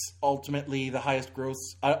think it's ultimately the highest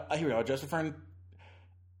gross... here we go.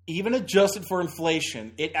 Even adjusted for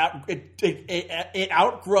inflation, it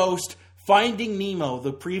outgrossed Finding Nemo,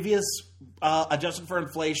 the previous adjusted for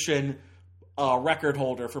inflation record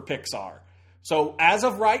holder for Pixar. So as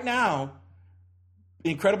of right now,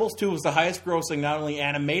 Incredibles 2 was the highest grossing not only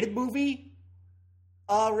animated movie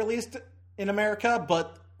released in America,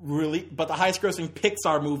 but the highest grossing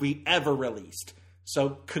Pixar movie ever released.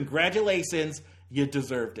 So congratulations, you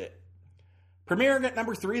deserved it. Premiering at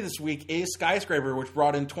number 3 this week is Skyscraper, which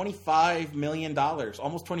brought in $25 million,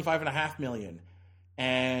 almost $25.5 million.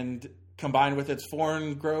 And combined with its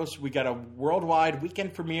foreign gross, we got a worldwide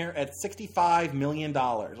weekend premiere at $65 million,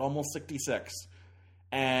 almost 66.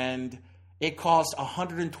 And it cost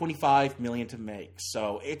 $125 million to make,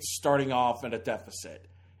 so it's starting off at a deficit.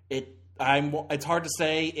 It's hard to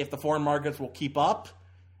say if the foreign markets will keep up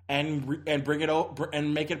and bring it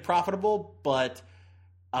and make it profitable, but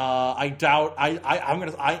I doubt.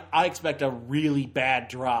 I expect a really bad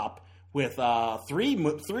drop with three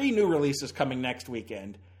new releases coming next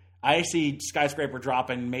weekend. I see Skyscraper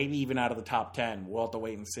dropping maybe even out of the top 10. We'll have to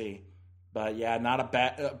wait and see. But yeah, not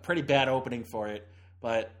a pretty bad opening for it,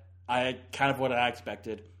 but kind of what I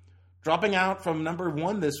expected. Dropping out from number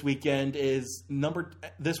 1 this weekend is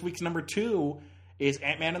this week's number 2 is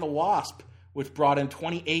Ant-Man and the Wasp, which brought in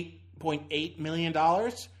 $28.8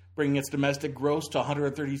 million, bringing its domestic gross to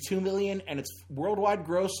 $132 million and its worldwide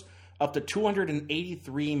gross up to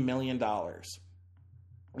 $283 million.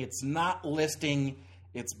 It's not listing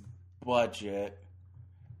its budget,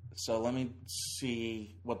 so let me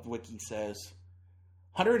see what the wiki says.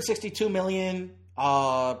 $162 million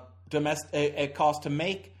domestic it costs to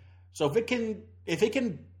make. So if it can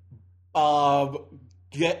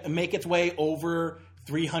make its way over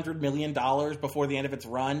 $300 million before the end of its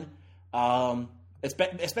run,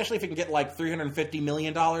 especially if it can get like $350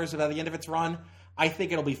 million by the end of its run, I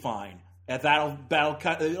think it'll be fine.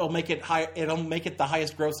 It'll make it high. It'll make it the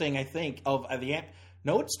highest grossing, I think, of the Ant.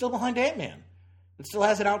 No, it's still behind Ant-Man. It still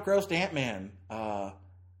hasn't outgrossed Ant-Man, the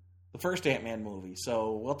first Ant-Man movie.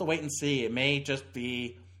 So we'll have to wait and see. It may just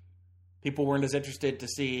be people weren't as interested to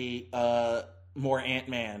see more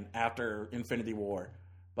Ant-Man after Infinity War,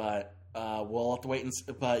 but we'll have to wait and.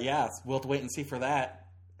 But yeah, we'll have to wait and see for that.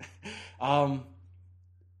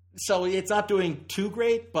 So it's not doing too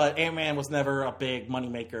great, but Ant-Man was never a big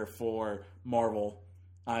moneymaker for Marvel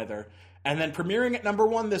either. And then premiering at number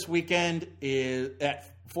 1 this weekend is at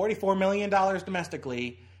 $44 million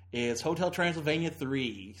domestically is Hotel Transylvania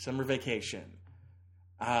 3, Summer Vacation.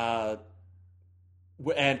 And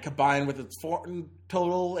combined with its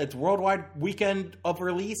total, its worldwide weekend of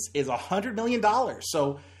release is $100 million.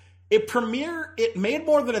 So it made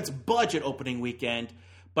more than its budget opening weekend,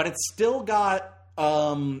 but it's still got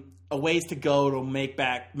a ways to go to make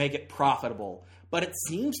it profitable. But it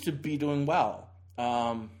seems to be doing well.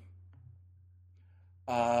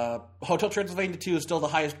 Hotel Transylvania 2 is still the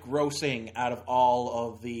highest grossing out of all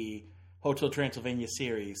of the Hotel Transylvania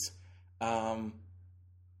series. But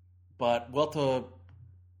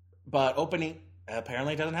opening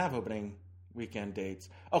apparently doesn't have opening weekend dates.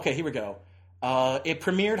 Okay, here we go. It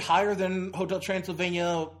premiered higher than Hotel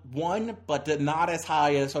Transylvania 1, but not as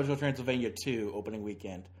high as Hotel Transylvania 2 opening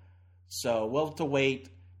weekend. So we'll have to wait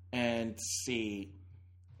and see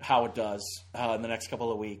how it does in the next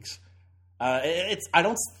couple of weeks. I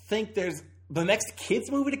don't think there's the next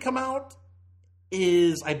kids movie to come out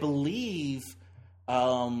is, I believe,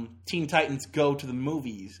 Teen Titans Go to the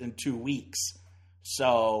Movies in 2 weeks.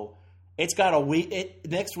 So it's got a week.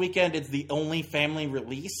 Next weekend it's the only family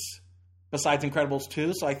release besides Incredibles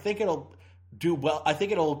 2. So I think it'll do well. I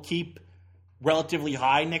think it'll keep relatively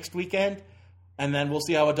high next weekend. And then we'll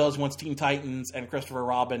see how it does once Teen Titans and Christopher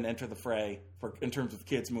Robin enter the fray in terms of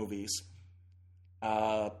kids' movies.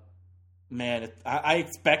 Man, I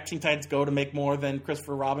expect Teen Titans Go to make more than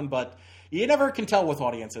Christopher Robin, but you never can tell with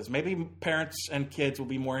audiences. Maybe parents and kids will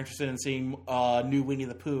be more interested in seeing new Winnie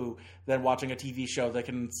the Pooh than watching a TV show they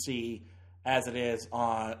can see as it is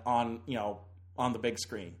on the big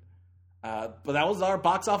screen. But that was our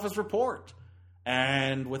box office report.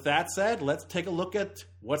 And with that said, let's take a look at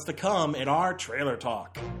what's to come in our trailer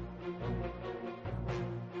talk.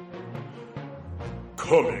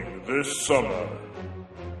 Coming this summer.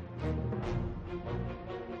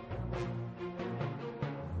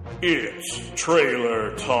 It's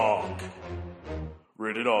Trailer Talk.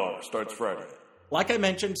 Rated R. Starts Friday. Like I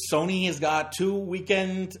mentioned, Sony has got 2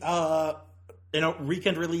 weekend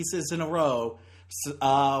releases in a row.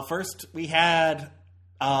 First, we had...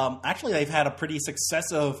 actually, they've had a pretty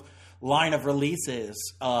successive line of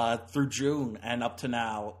releases through June and up to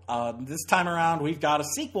now. This time around, we've got a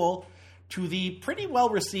sequel to the pretty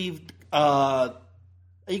well-received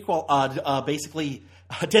basically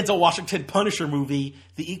Denzel Washington Punisher movie,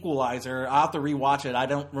 The Equalizer. I'll have to rewatch it. I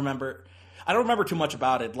don't remember too much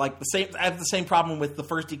about it. I have the same problem with the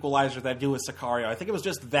first Equalizer that I do with Sicario. I think it was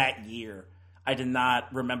just that year. I did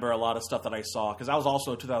not remember a lot of stuff that I saw because that was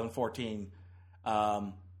also 2014.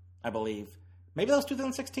 I believe. Maybe that was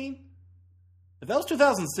 2016? If that was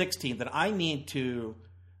 2016, then I need to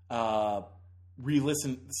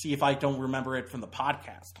re-listen, see if I don't remember it from the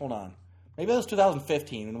podcast. Hold on. Maybe that was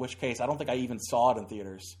 2015, in which case I don't think I even saw it in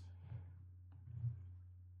theaters.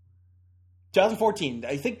 2014.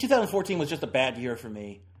 I think 2014 was just a bad year for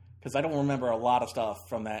me because I don't remember a lot of stuff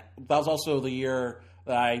from that. That was also the year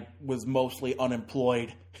that I was mostly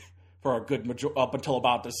unemployed for a good up until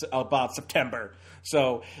about September.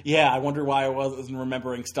 So, yeah, I wonder why I wasn't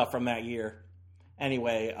remembering stuff from that year.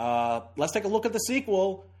 Anyway, let's take a look at the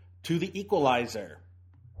sequel to The Equalizer.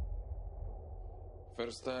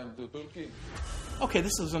 First time to Turkey. Okay,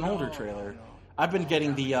 this is an older trailer. I've been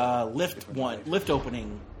getting the lift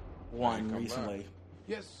opening one recently. Back.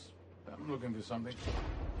 Yes, I'm looking for something.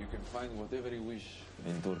 You can find whatever you wish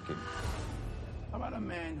in Turkey. How about a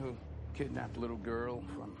man who kidnapped little girl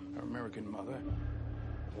from her American mother.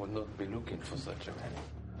 Will not be looking for such a man.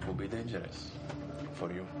 It will be dangerous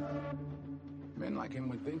for you. Men like him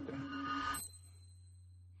would think that.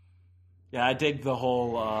 Yeah, I dig the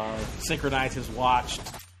whole synchronize his watch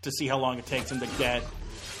to see how long it takes him to get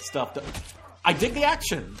stuff done. I dig the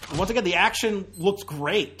action. Once again, the action looks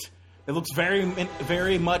great. It looks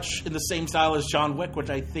very much in the same style as John Wick, which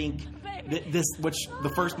I think which the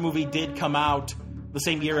first movie did come out the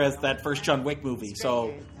same year as that first John Wick movie.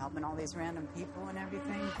 So helping all these random people and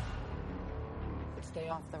everything. Stay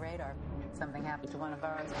off the radar. Something happened to one of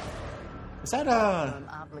ours. Is that I'm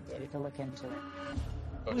obligated to look into it.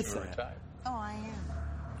 Who is that? Oh, I am.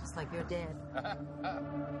 Just like you're dead.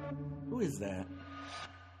 Who is that?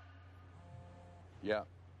 Yeah.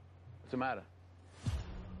 What's the matter?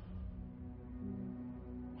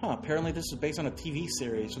 Huh, apparently this is based on a TV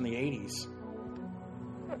series from the 80s.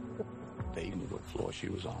 They knew what floor she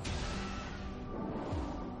was on.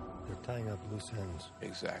 They're tying up loose ends.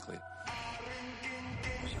 Exactly.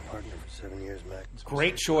 I was your partner for 7 years, Mac.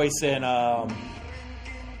 Great choice in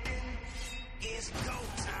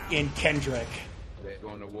Kendrick. They're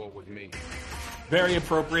going to war with me. Very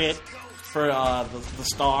appropriate for the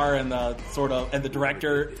star and the sort of and the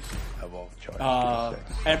director.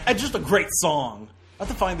 And just a great song. I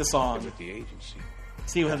have to find the song. With the agency.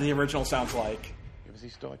 See what the original sounds like. You ever see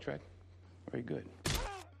Star Trek? Very good.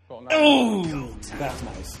 Ooh, that's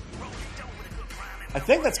nice. I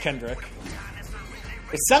think that's Kendrick.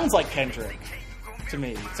 It sounds like Kendrick to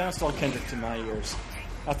me. It sounds like Kendrick to my ears.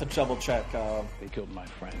 I have to double check. They killed my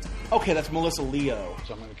friend. Okay, that's Melissa Leo.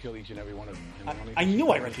 So I'm going to kill each and every one of them. I knew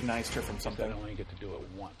I recognized her from something. I only get to do it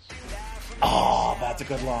once. Oh, that's a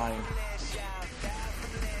good line.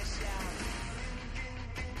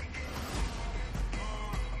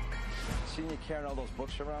 Seeing you carrying all those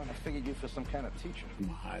books around, I figured you for some kind of teacher. I'm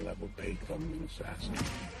a high-level paid government assassin.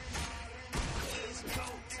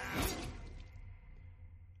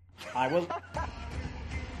 I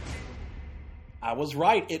was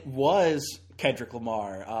right. It was Kendrick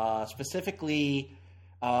Lamar. Specifically,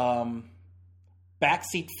 Backseat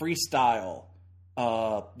Freestyle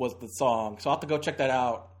was the song. So I'll have to go check that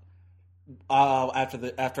out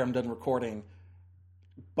after I'm done recording.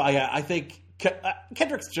 But yeah, I think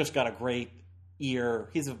Kendrick's just got a great ear.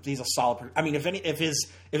 He's a solid. I mean, if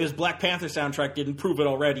his Black Panther soundtrack didn't prove it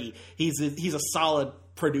already, he's a solid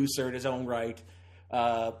producer in his own right.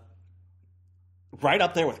 Right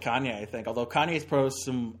up there with Kanye, I think. Although Kanye's produced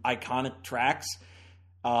some iconic tracks,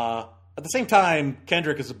 at the same time,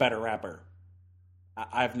 Kendrick is a better rapper.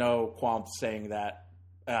 I have no qualms saying that.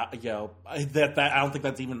 That I don't think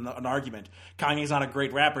that's even an argument. Kanye's not a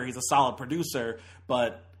great rapper; he's a solid producer,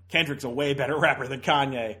 but Kendrick's a way better rapper than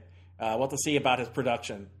Kanye. We'll have to see about his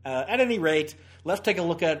production. At any rate, let's take a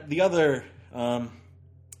look at the other, the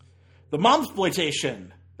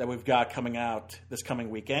momsploitation that we've got coming out this coming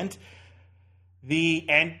weekend. The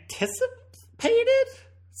anticipated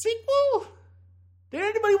sequel? Did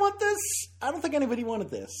anybody want this? I don't think anybody wanted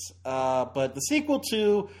this. But the sequel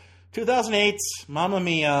to 2008's Mamma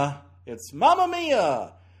Mia. It's Mamma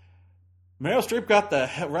Mia! Meryl Streep got the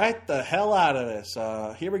hell out of this.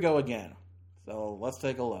 Here we go again. So let's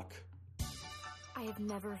take a look. I have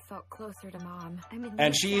never felt closer to Mom.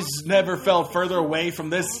 And she's never felt further away from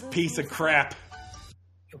this piece of crap.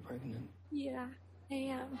 You're pregnant. Yeah, I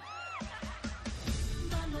am.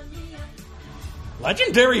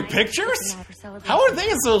 Legendary Pictures? How are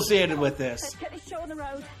they associated with this? Get this show on the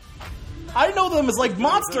road. I know them as like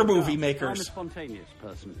monster movie makers. I'm a spontaneous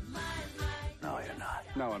person. No, you're not.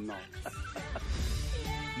 No, I'm not.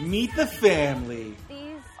 Meet the family.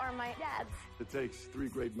 These are my dads. It takes 3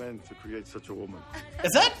 great men to create such a woman.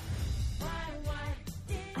 Is that?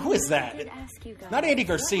 Who is that? Not Andy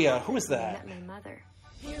Garcia. Who is that?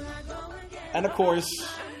 And of course,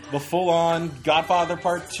 the full-on Godfather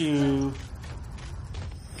Part 2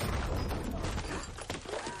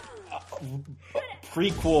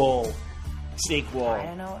 prequel sequel. I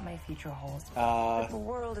don't know what my future holds. But the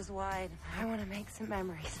world is wide. I want to make some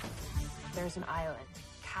memories. There's an island,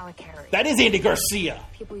 Calicari. That is Andy Garcia.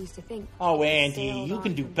 People used to think. Oh, Andy, you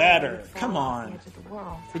can do better. Come on.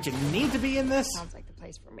 Did you need to be in this? Sounds like the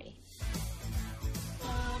place for me.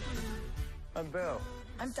 I'm Bill.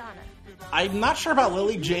 I'm Donna. I'm not sure about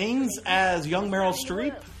Lily James as young Meryl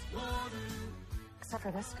Streep. Except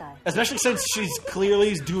for this guy. Especially since she's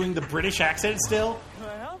clearly doing the British accent still.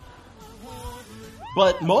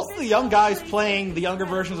 But most of the young guys playing the younger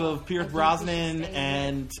versions of Pierce Brosnan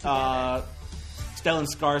and Stellan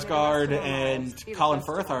Skarsgård and Colin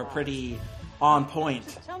Firth are pretty on point.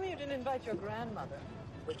 Tell me you didn't invite your grandmother.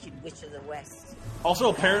 Wicked Witch of the West. Also,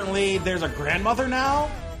 apparently, there's a grandmother now,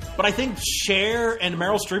 but I think Cher and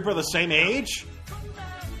Meryl Streep are the same age.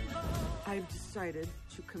 I've decided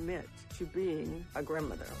to commit to being a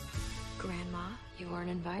grandmother. Grandma, you weren't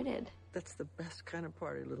invited. That's the best kind of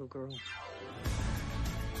party, little girl.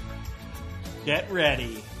 Get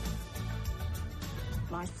ready.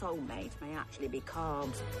 My soulmate may actually be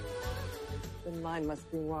carbs. Then mine must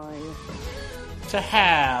be wine. To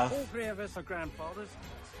have All three of us are grandfathers,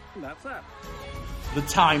 and that's that. the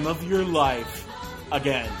time of your life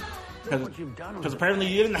again. Look what you've done with Because it. apparently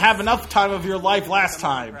you didn't have enough time of your life last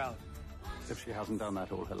time. If she hasn't done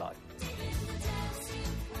that all her life.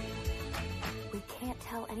 We can't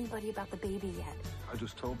tell anybody about the baby yet. I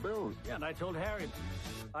just told Bill. Yeah, and I told Harry.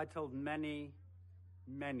 I told many.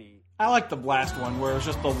 I like the last one where it was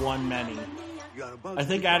just the one many. I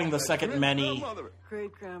think adding the second many.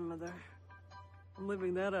 Great grandmother. I'm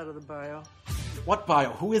leaving that out of the bio. What bio?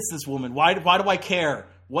 Who is this woman? Why do I care?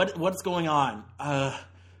 What's going on?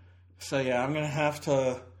 So yeah, I'm gonna have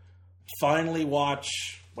to finally watch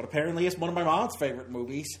what apparently is one of my mom's favorite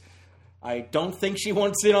movies. I don't think she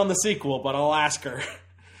wants in on the sequel, but I'll ask her.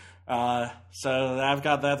 So I've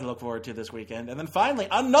got that to look forward to this weekend. And then finally,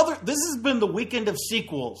 this has been the weekend of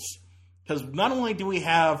sequels. Because not only do we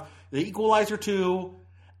have The Equalizer 2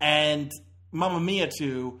 and Mamma Mia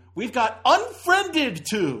 2, we've got Unfriended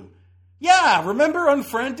 2. Yeah, remember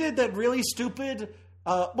Unfriended? That really stupid,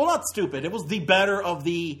 well, not stupid. It was the better of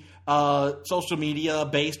the social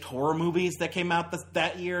media-based horror movies that came out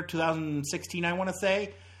that year, 2016, I want to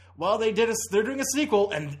say. Well, they're doing a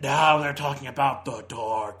sequel, and now they're talking about the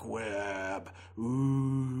dark web.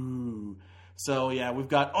 Ooh. So, yeah, we've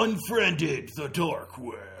got Unfriended, the dark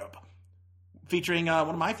web. Featuring one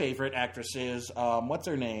of my favorite actresses, what's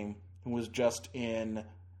her name? Who was just in,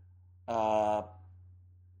 was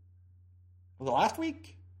it last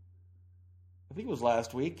week? I think it was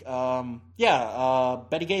last week.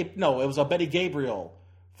 Betty Gabriel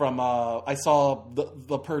from, I saw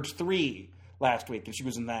The Purge 3 last week, and she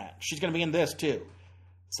was in that. She's going to be in this, too.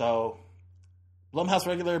 So, Blumhouse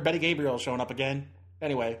regular Betty Gabriel showing up again.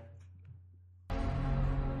 Anyway. Yo!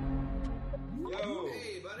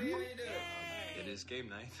 Hey, buddy, how you doing? It is game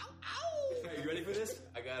night. Ow! Are you ready for this?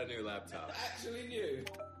 I got a new laptop. Actually new.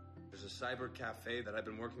 There's a cyber cafe that I've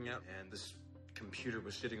been working at, and this computer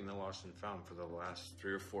was sitting in the lost and found for the last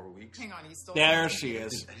 3 or 4 weeks. Hang on, you stole There something? she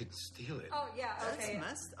is. I didn't steal it. Oh, yeah, okay. That's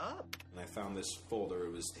messed up. And I found this folder.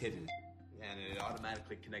 It was hidden. And it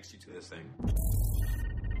automatically connects you to this thing.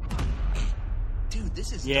 Dude,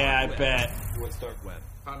 this is Yeah, dark I web. bet. What's dark web?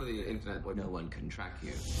 Part of the internet where no one can track you.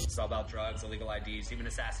 It's all about drugs, illegal IDs, even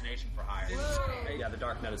assassination for hire. Hey, yeah, the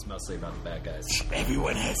dark net is mostly about the bad guys.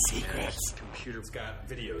 Everyone has secrets. This computer's got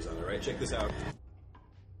videos on it, right? Check this out.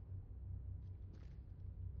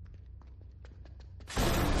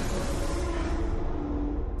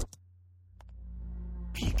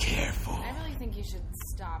 Be careful. I really think you should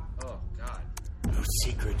stop. Oh, God. No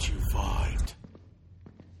secret you find.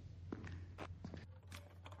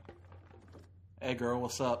 Hey girl,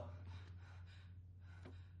 what's up?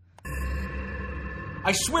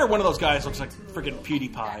 I swear one of those guys looks like freaking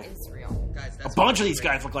PewDiePie. It's real. Guys, A bunch of these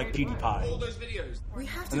guys look like PewDiePie. All those videos. We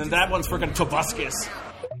have to And then do that one's something. freaking Tobuscus.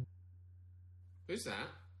 Who's that?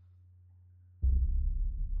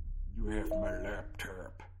 You have my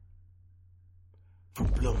laptop. From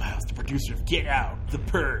Blumhouse, the producer of Get Out, The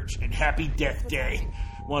Purge, and Happy Death Day.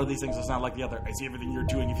 One of these things is not like the other. I see everything you're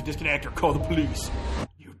doing. If you disconnect or call the police,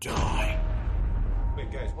 you die. Wait,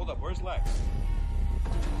 guys, hold up. Where's Lex?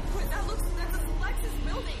 Wait, that's Lex's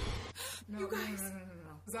building. No, you guys.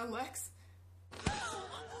 No. Is that Lex?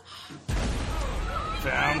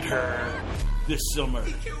 Found her this summer.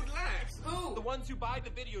 He killed Lex. Who? The ones who buy the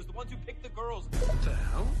videos, the ones who pick the girls. What the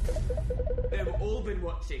hell? They've all been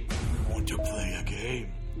watching. You want to play a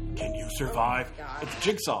game? Can you survive? It's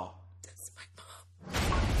Jigsaw. That's my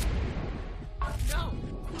mom. No.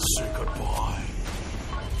 Say goodbye.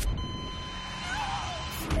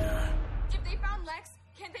 If they found Lex,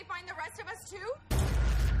 can't they find the rest of us too?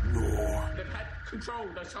 Your They've had control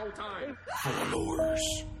this whole time. followers.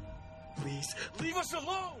 Please, leave us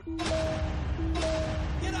alone.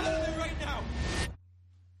 Get out of there right now.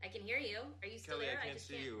 I can hear you. Are you still Kelly, there? I can't just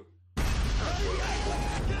see you.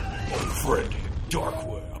 Unfriended dark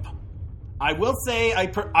web. I will say I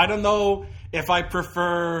don't know if I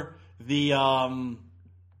prefer the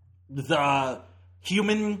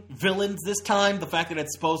human villains this time. The fact that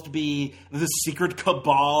it's supposed to be the secret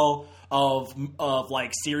cabal of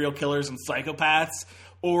like serial killers and psychopaths,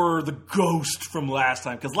 or the ghost from last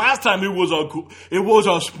time. Because last time it was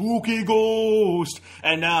a spooky ghost,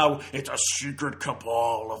 and now it's a secret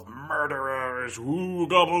cabal of murderers. Ooga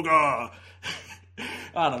booga.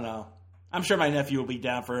 I don't know. I'm sure my nephew will be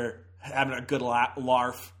down for having a good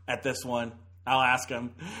larf at this one. I'll ask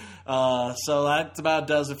him. So that about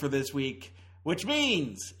does it for this week, which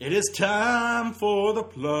means it is time for the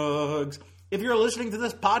plugs. If you're listening to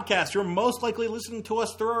this podcast, you're most likely listening to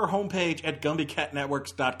us through our homepage at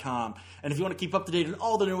GumbyCatNetworks.com. And if you want to keep up to date on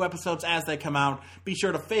all the new episodes as they come out, be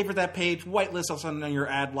sure to favorite that page, whitelist us on your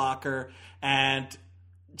ad blocker, and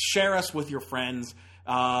share us with your friends.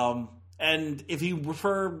 And if you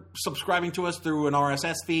prefer subscribing to us through an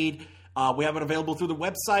RSS feed, we have it available through the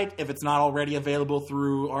website. If it's not already available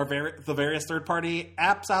through the various third-party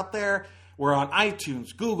apps out there, we're on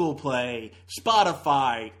iTunes, Google Play,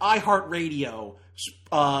 Spotify, iHeartRadio,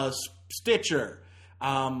 Stitcher.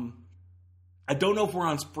 I don't know if we're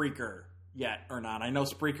on Spreaker yet or not. I know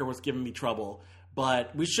Spreaker was giving me trouble,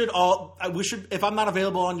 but we should. If I'm not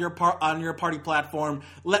available on your party platform,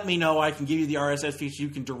 let me know. I can give you the RSS feed so you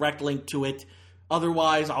can direct link to it.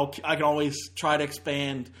 Otherwise, I can always try to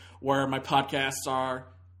expand where my podcasts are,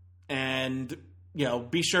 and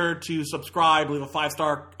be sure to subscribe, leave a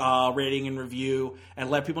 5-star rating and review, and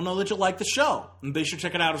let people know that you like the show. And they should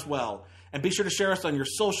check it out as well. And be sure to share us on your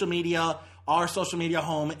social media. Our social media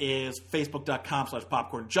home is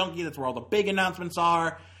facebook.com/popcornjunkie. That's where all the big announcements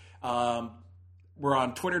are. We're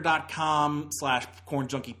on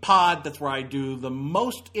twitter.com/popcornjunkiepod. That's where I do the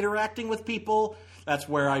most interacting with people. That's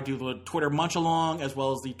where I do the Twitter munch-along, as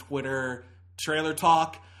well as the Twitter trailer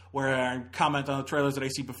talk, where I comment on the trailers that I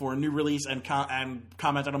see before a new release and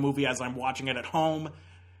comment on a movie as I'm watching it at home.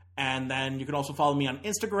 And then you can also follow me on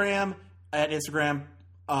Instagram at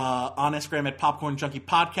Popcorn Junkie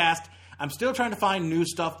Podcast. I'm still trying to find new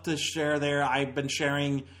stuff to share there. I've been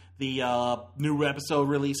sharing the new episode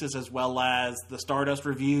releases as well as the Stardust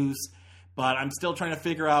reviews, but I'm still trying to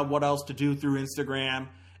figure out what else to do through Instagram.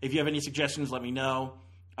 If you have any suggestions, let me know.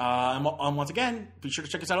 Once again, be sure to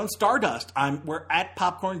check us out on Stardust. We're at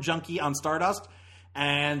Popcorn Junkie on Stardust,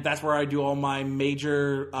 and that's where I do all my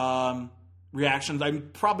major reactions. I'm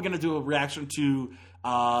probably going to do a reaction to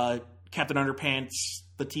Captain Underpants,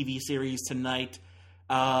 the TV series, tonight,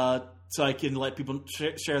 so I can let people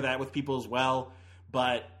share that with people as well.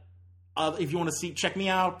 But if you want to check me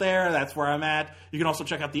out there, that's where I'm at. You can also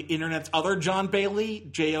check out the internet's other John Bailey,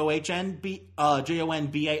 JONBAILEY,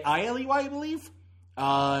 I believe.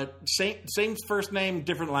 Same first name,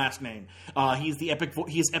 different last name. He's epic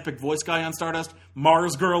voice guy on Stardust.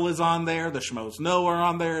 Mars Girl is on there. The Schmoes Know are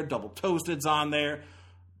on there. Double Toasted's on there.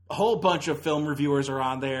 A whole bunch of film reviewers are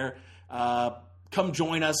on there. Come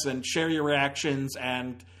join us and share your reactions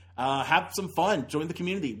and have some fun. Join the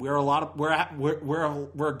community. We're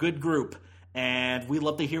a good group, and we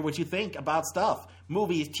love to hear what you think about stuff,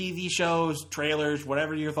 movies, TV shows, trailers,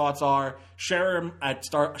 whatever your thoughts are. Share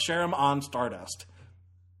them on Stardust.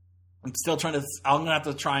 I'm gonna have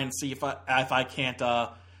to try and see if I can't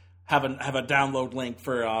have a download link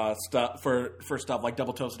for stuff like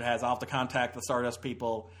Double Toasted has. I'll have to contact the Stardust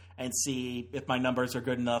people and see if my numbers are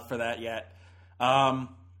good enough for that yet.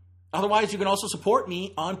 Otherwise, you can also support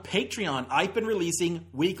me on Patreon. I've been releasing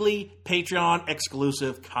weekly Patreon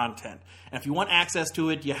exclusive content. And if you want access to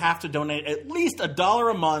it, you have to donate at least $1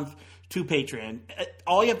 a month to Patreon.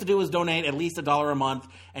 All you have to do is donate at least $1 a month,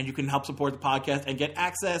 and you can help support the podcast and get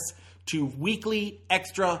access to weekly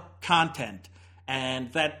extra content.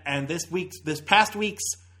 And this past week's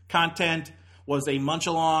content was a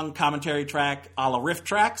munch-along commentary track a la Riff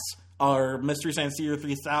Tracks, or Mystery Science Theater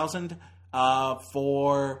 3000,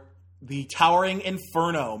 for the Towering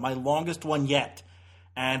Inferno, my longest one yet.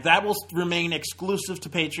 And that will remain exclusive to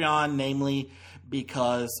Patreon, namely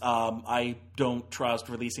because I don't trust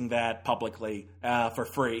releasing that publicly for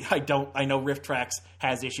free. I know Riff Tracks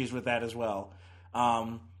has issues with that as well.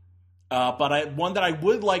 But one that I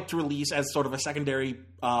would like to release as sort of a secondary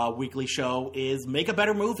weekly show is Make a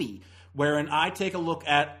Better Movie, wherein I take a look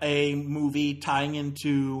at a movie tying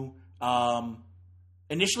into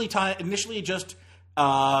initially just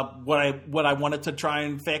what I wanted to try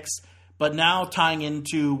and fix, but now tying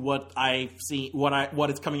into what I've seen, what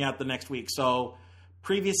is coming out the next week. So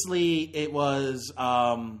previously it was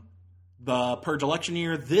the Purge election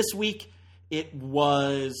year. This week it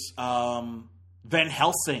was Van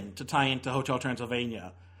Helsing to tie into Hotel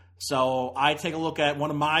Transylvania. So I take a look at one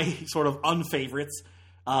of my sort of unfavorites,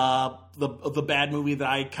 the bad movie that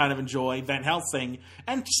I kind of enjoy, Van Helsing,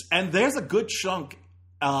 and there's a good chunk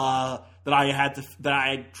that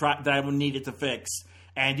I needed to fix,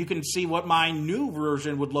 And you can see what my new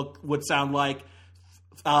version would sound like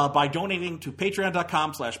by donating to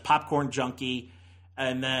patreon.com/popcornjunkie.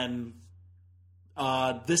 And then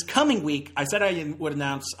this coming week, I said I would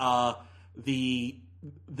announce the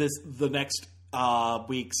next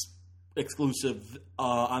week's exclusive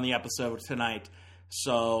on the episode tonight.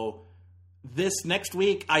 So this next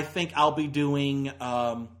week, I think I'll be doing...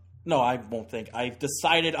 no, I won't think. I've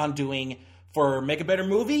decided on doing, for Make a Better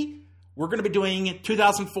Movie, we're going to be doing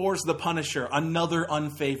 2004's The Punisher, another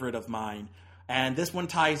unfavorite of mine. And this one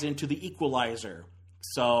ties into The Equalizer.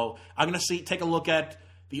 So I'm going to take a look at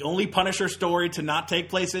the only Punisher story to not take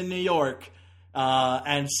place in New York,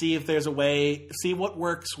 and see if there's a way, see what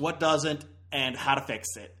works, what doesn't, and how to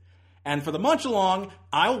fix it. And for the Munch Along,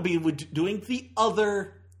 I will be doing the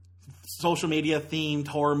other social media themed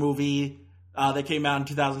horror movie that came out in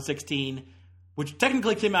 2016, which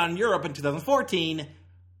technically came out in Europe in 2014,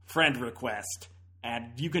 Friend Request.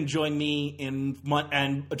 And you can join me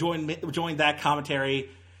join that commentary,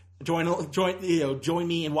 join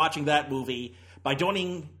me in watching that movie by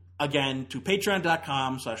donating again to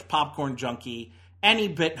patreon.com/popcornjunkie. Any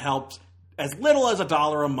bit helps, as little as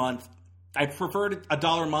 $1 a month. I prefer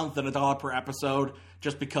 $1 a month than $1 per episode,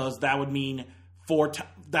 just because that would mean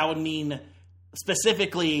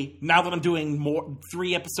specifically, now that I'm doing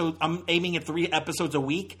 3 episodes, I'm aiming at 3 episodes a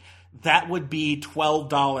week, that would be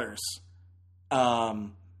 $12.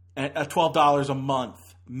 $12 a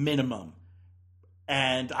month minimum.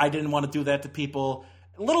 And I didn't want to do that to people.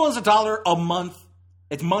 Little as $1 a month.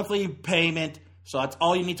 It's monthly payment, so that's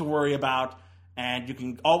all you need to worry about. And you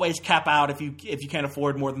can always cap out if you can't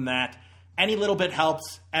afford more than that. Any little bit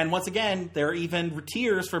helps. And once again, there are even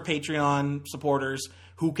tiers for Patreon supporters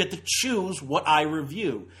who get to choose what I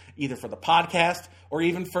review, either for the podcast or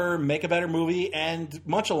even for Make a Better Movie and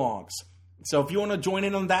Munch-alongs. So if you want to join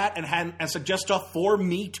in on that and suggest stuff for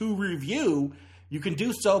me to review, you can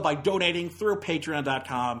do so by donating through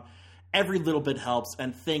patreon.com. Every little bit helps,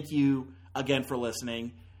 and thank you again for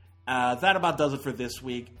listening. That about does it for this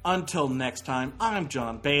week. Until next time, I'm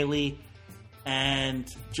John Bailey, and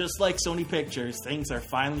just like Sony Pictures, things are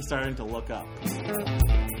finally starting to look up.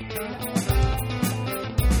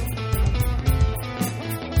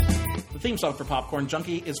 The theme song for Popcorn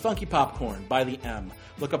Junkie is Funky Popcorn by The M.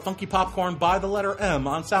 Look up Funky Popcorn by the letter M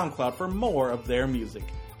on SoundCloud for more of their music.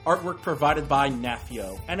 Artwork provided by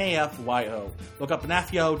Nafyo, Nafyo. Look up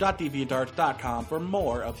nafyo.deviantart.com for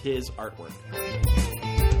more of his artwork.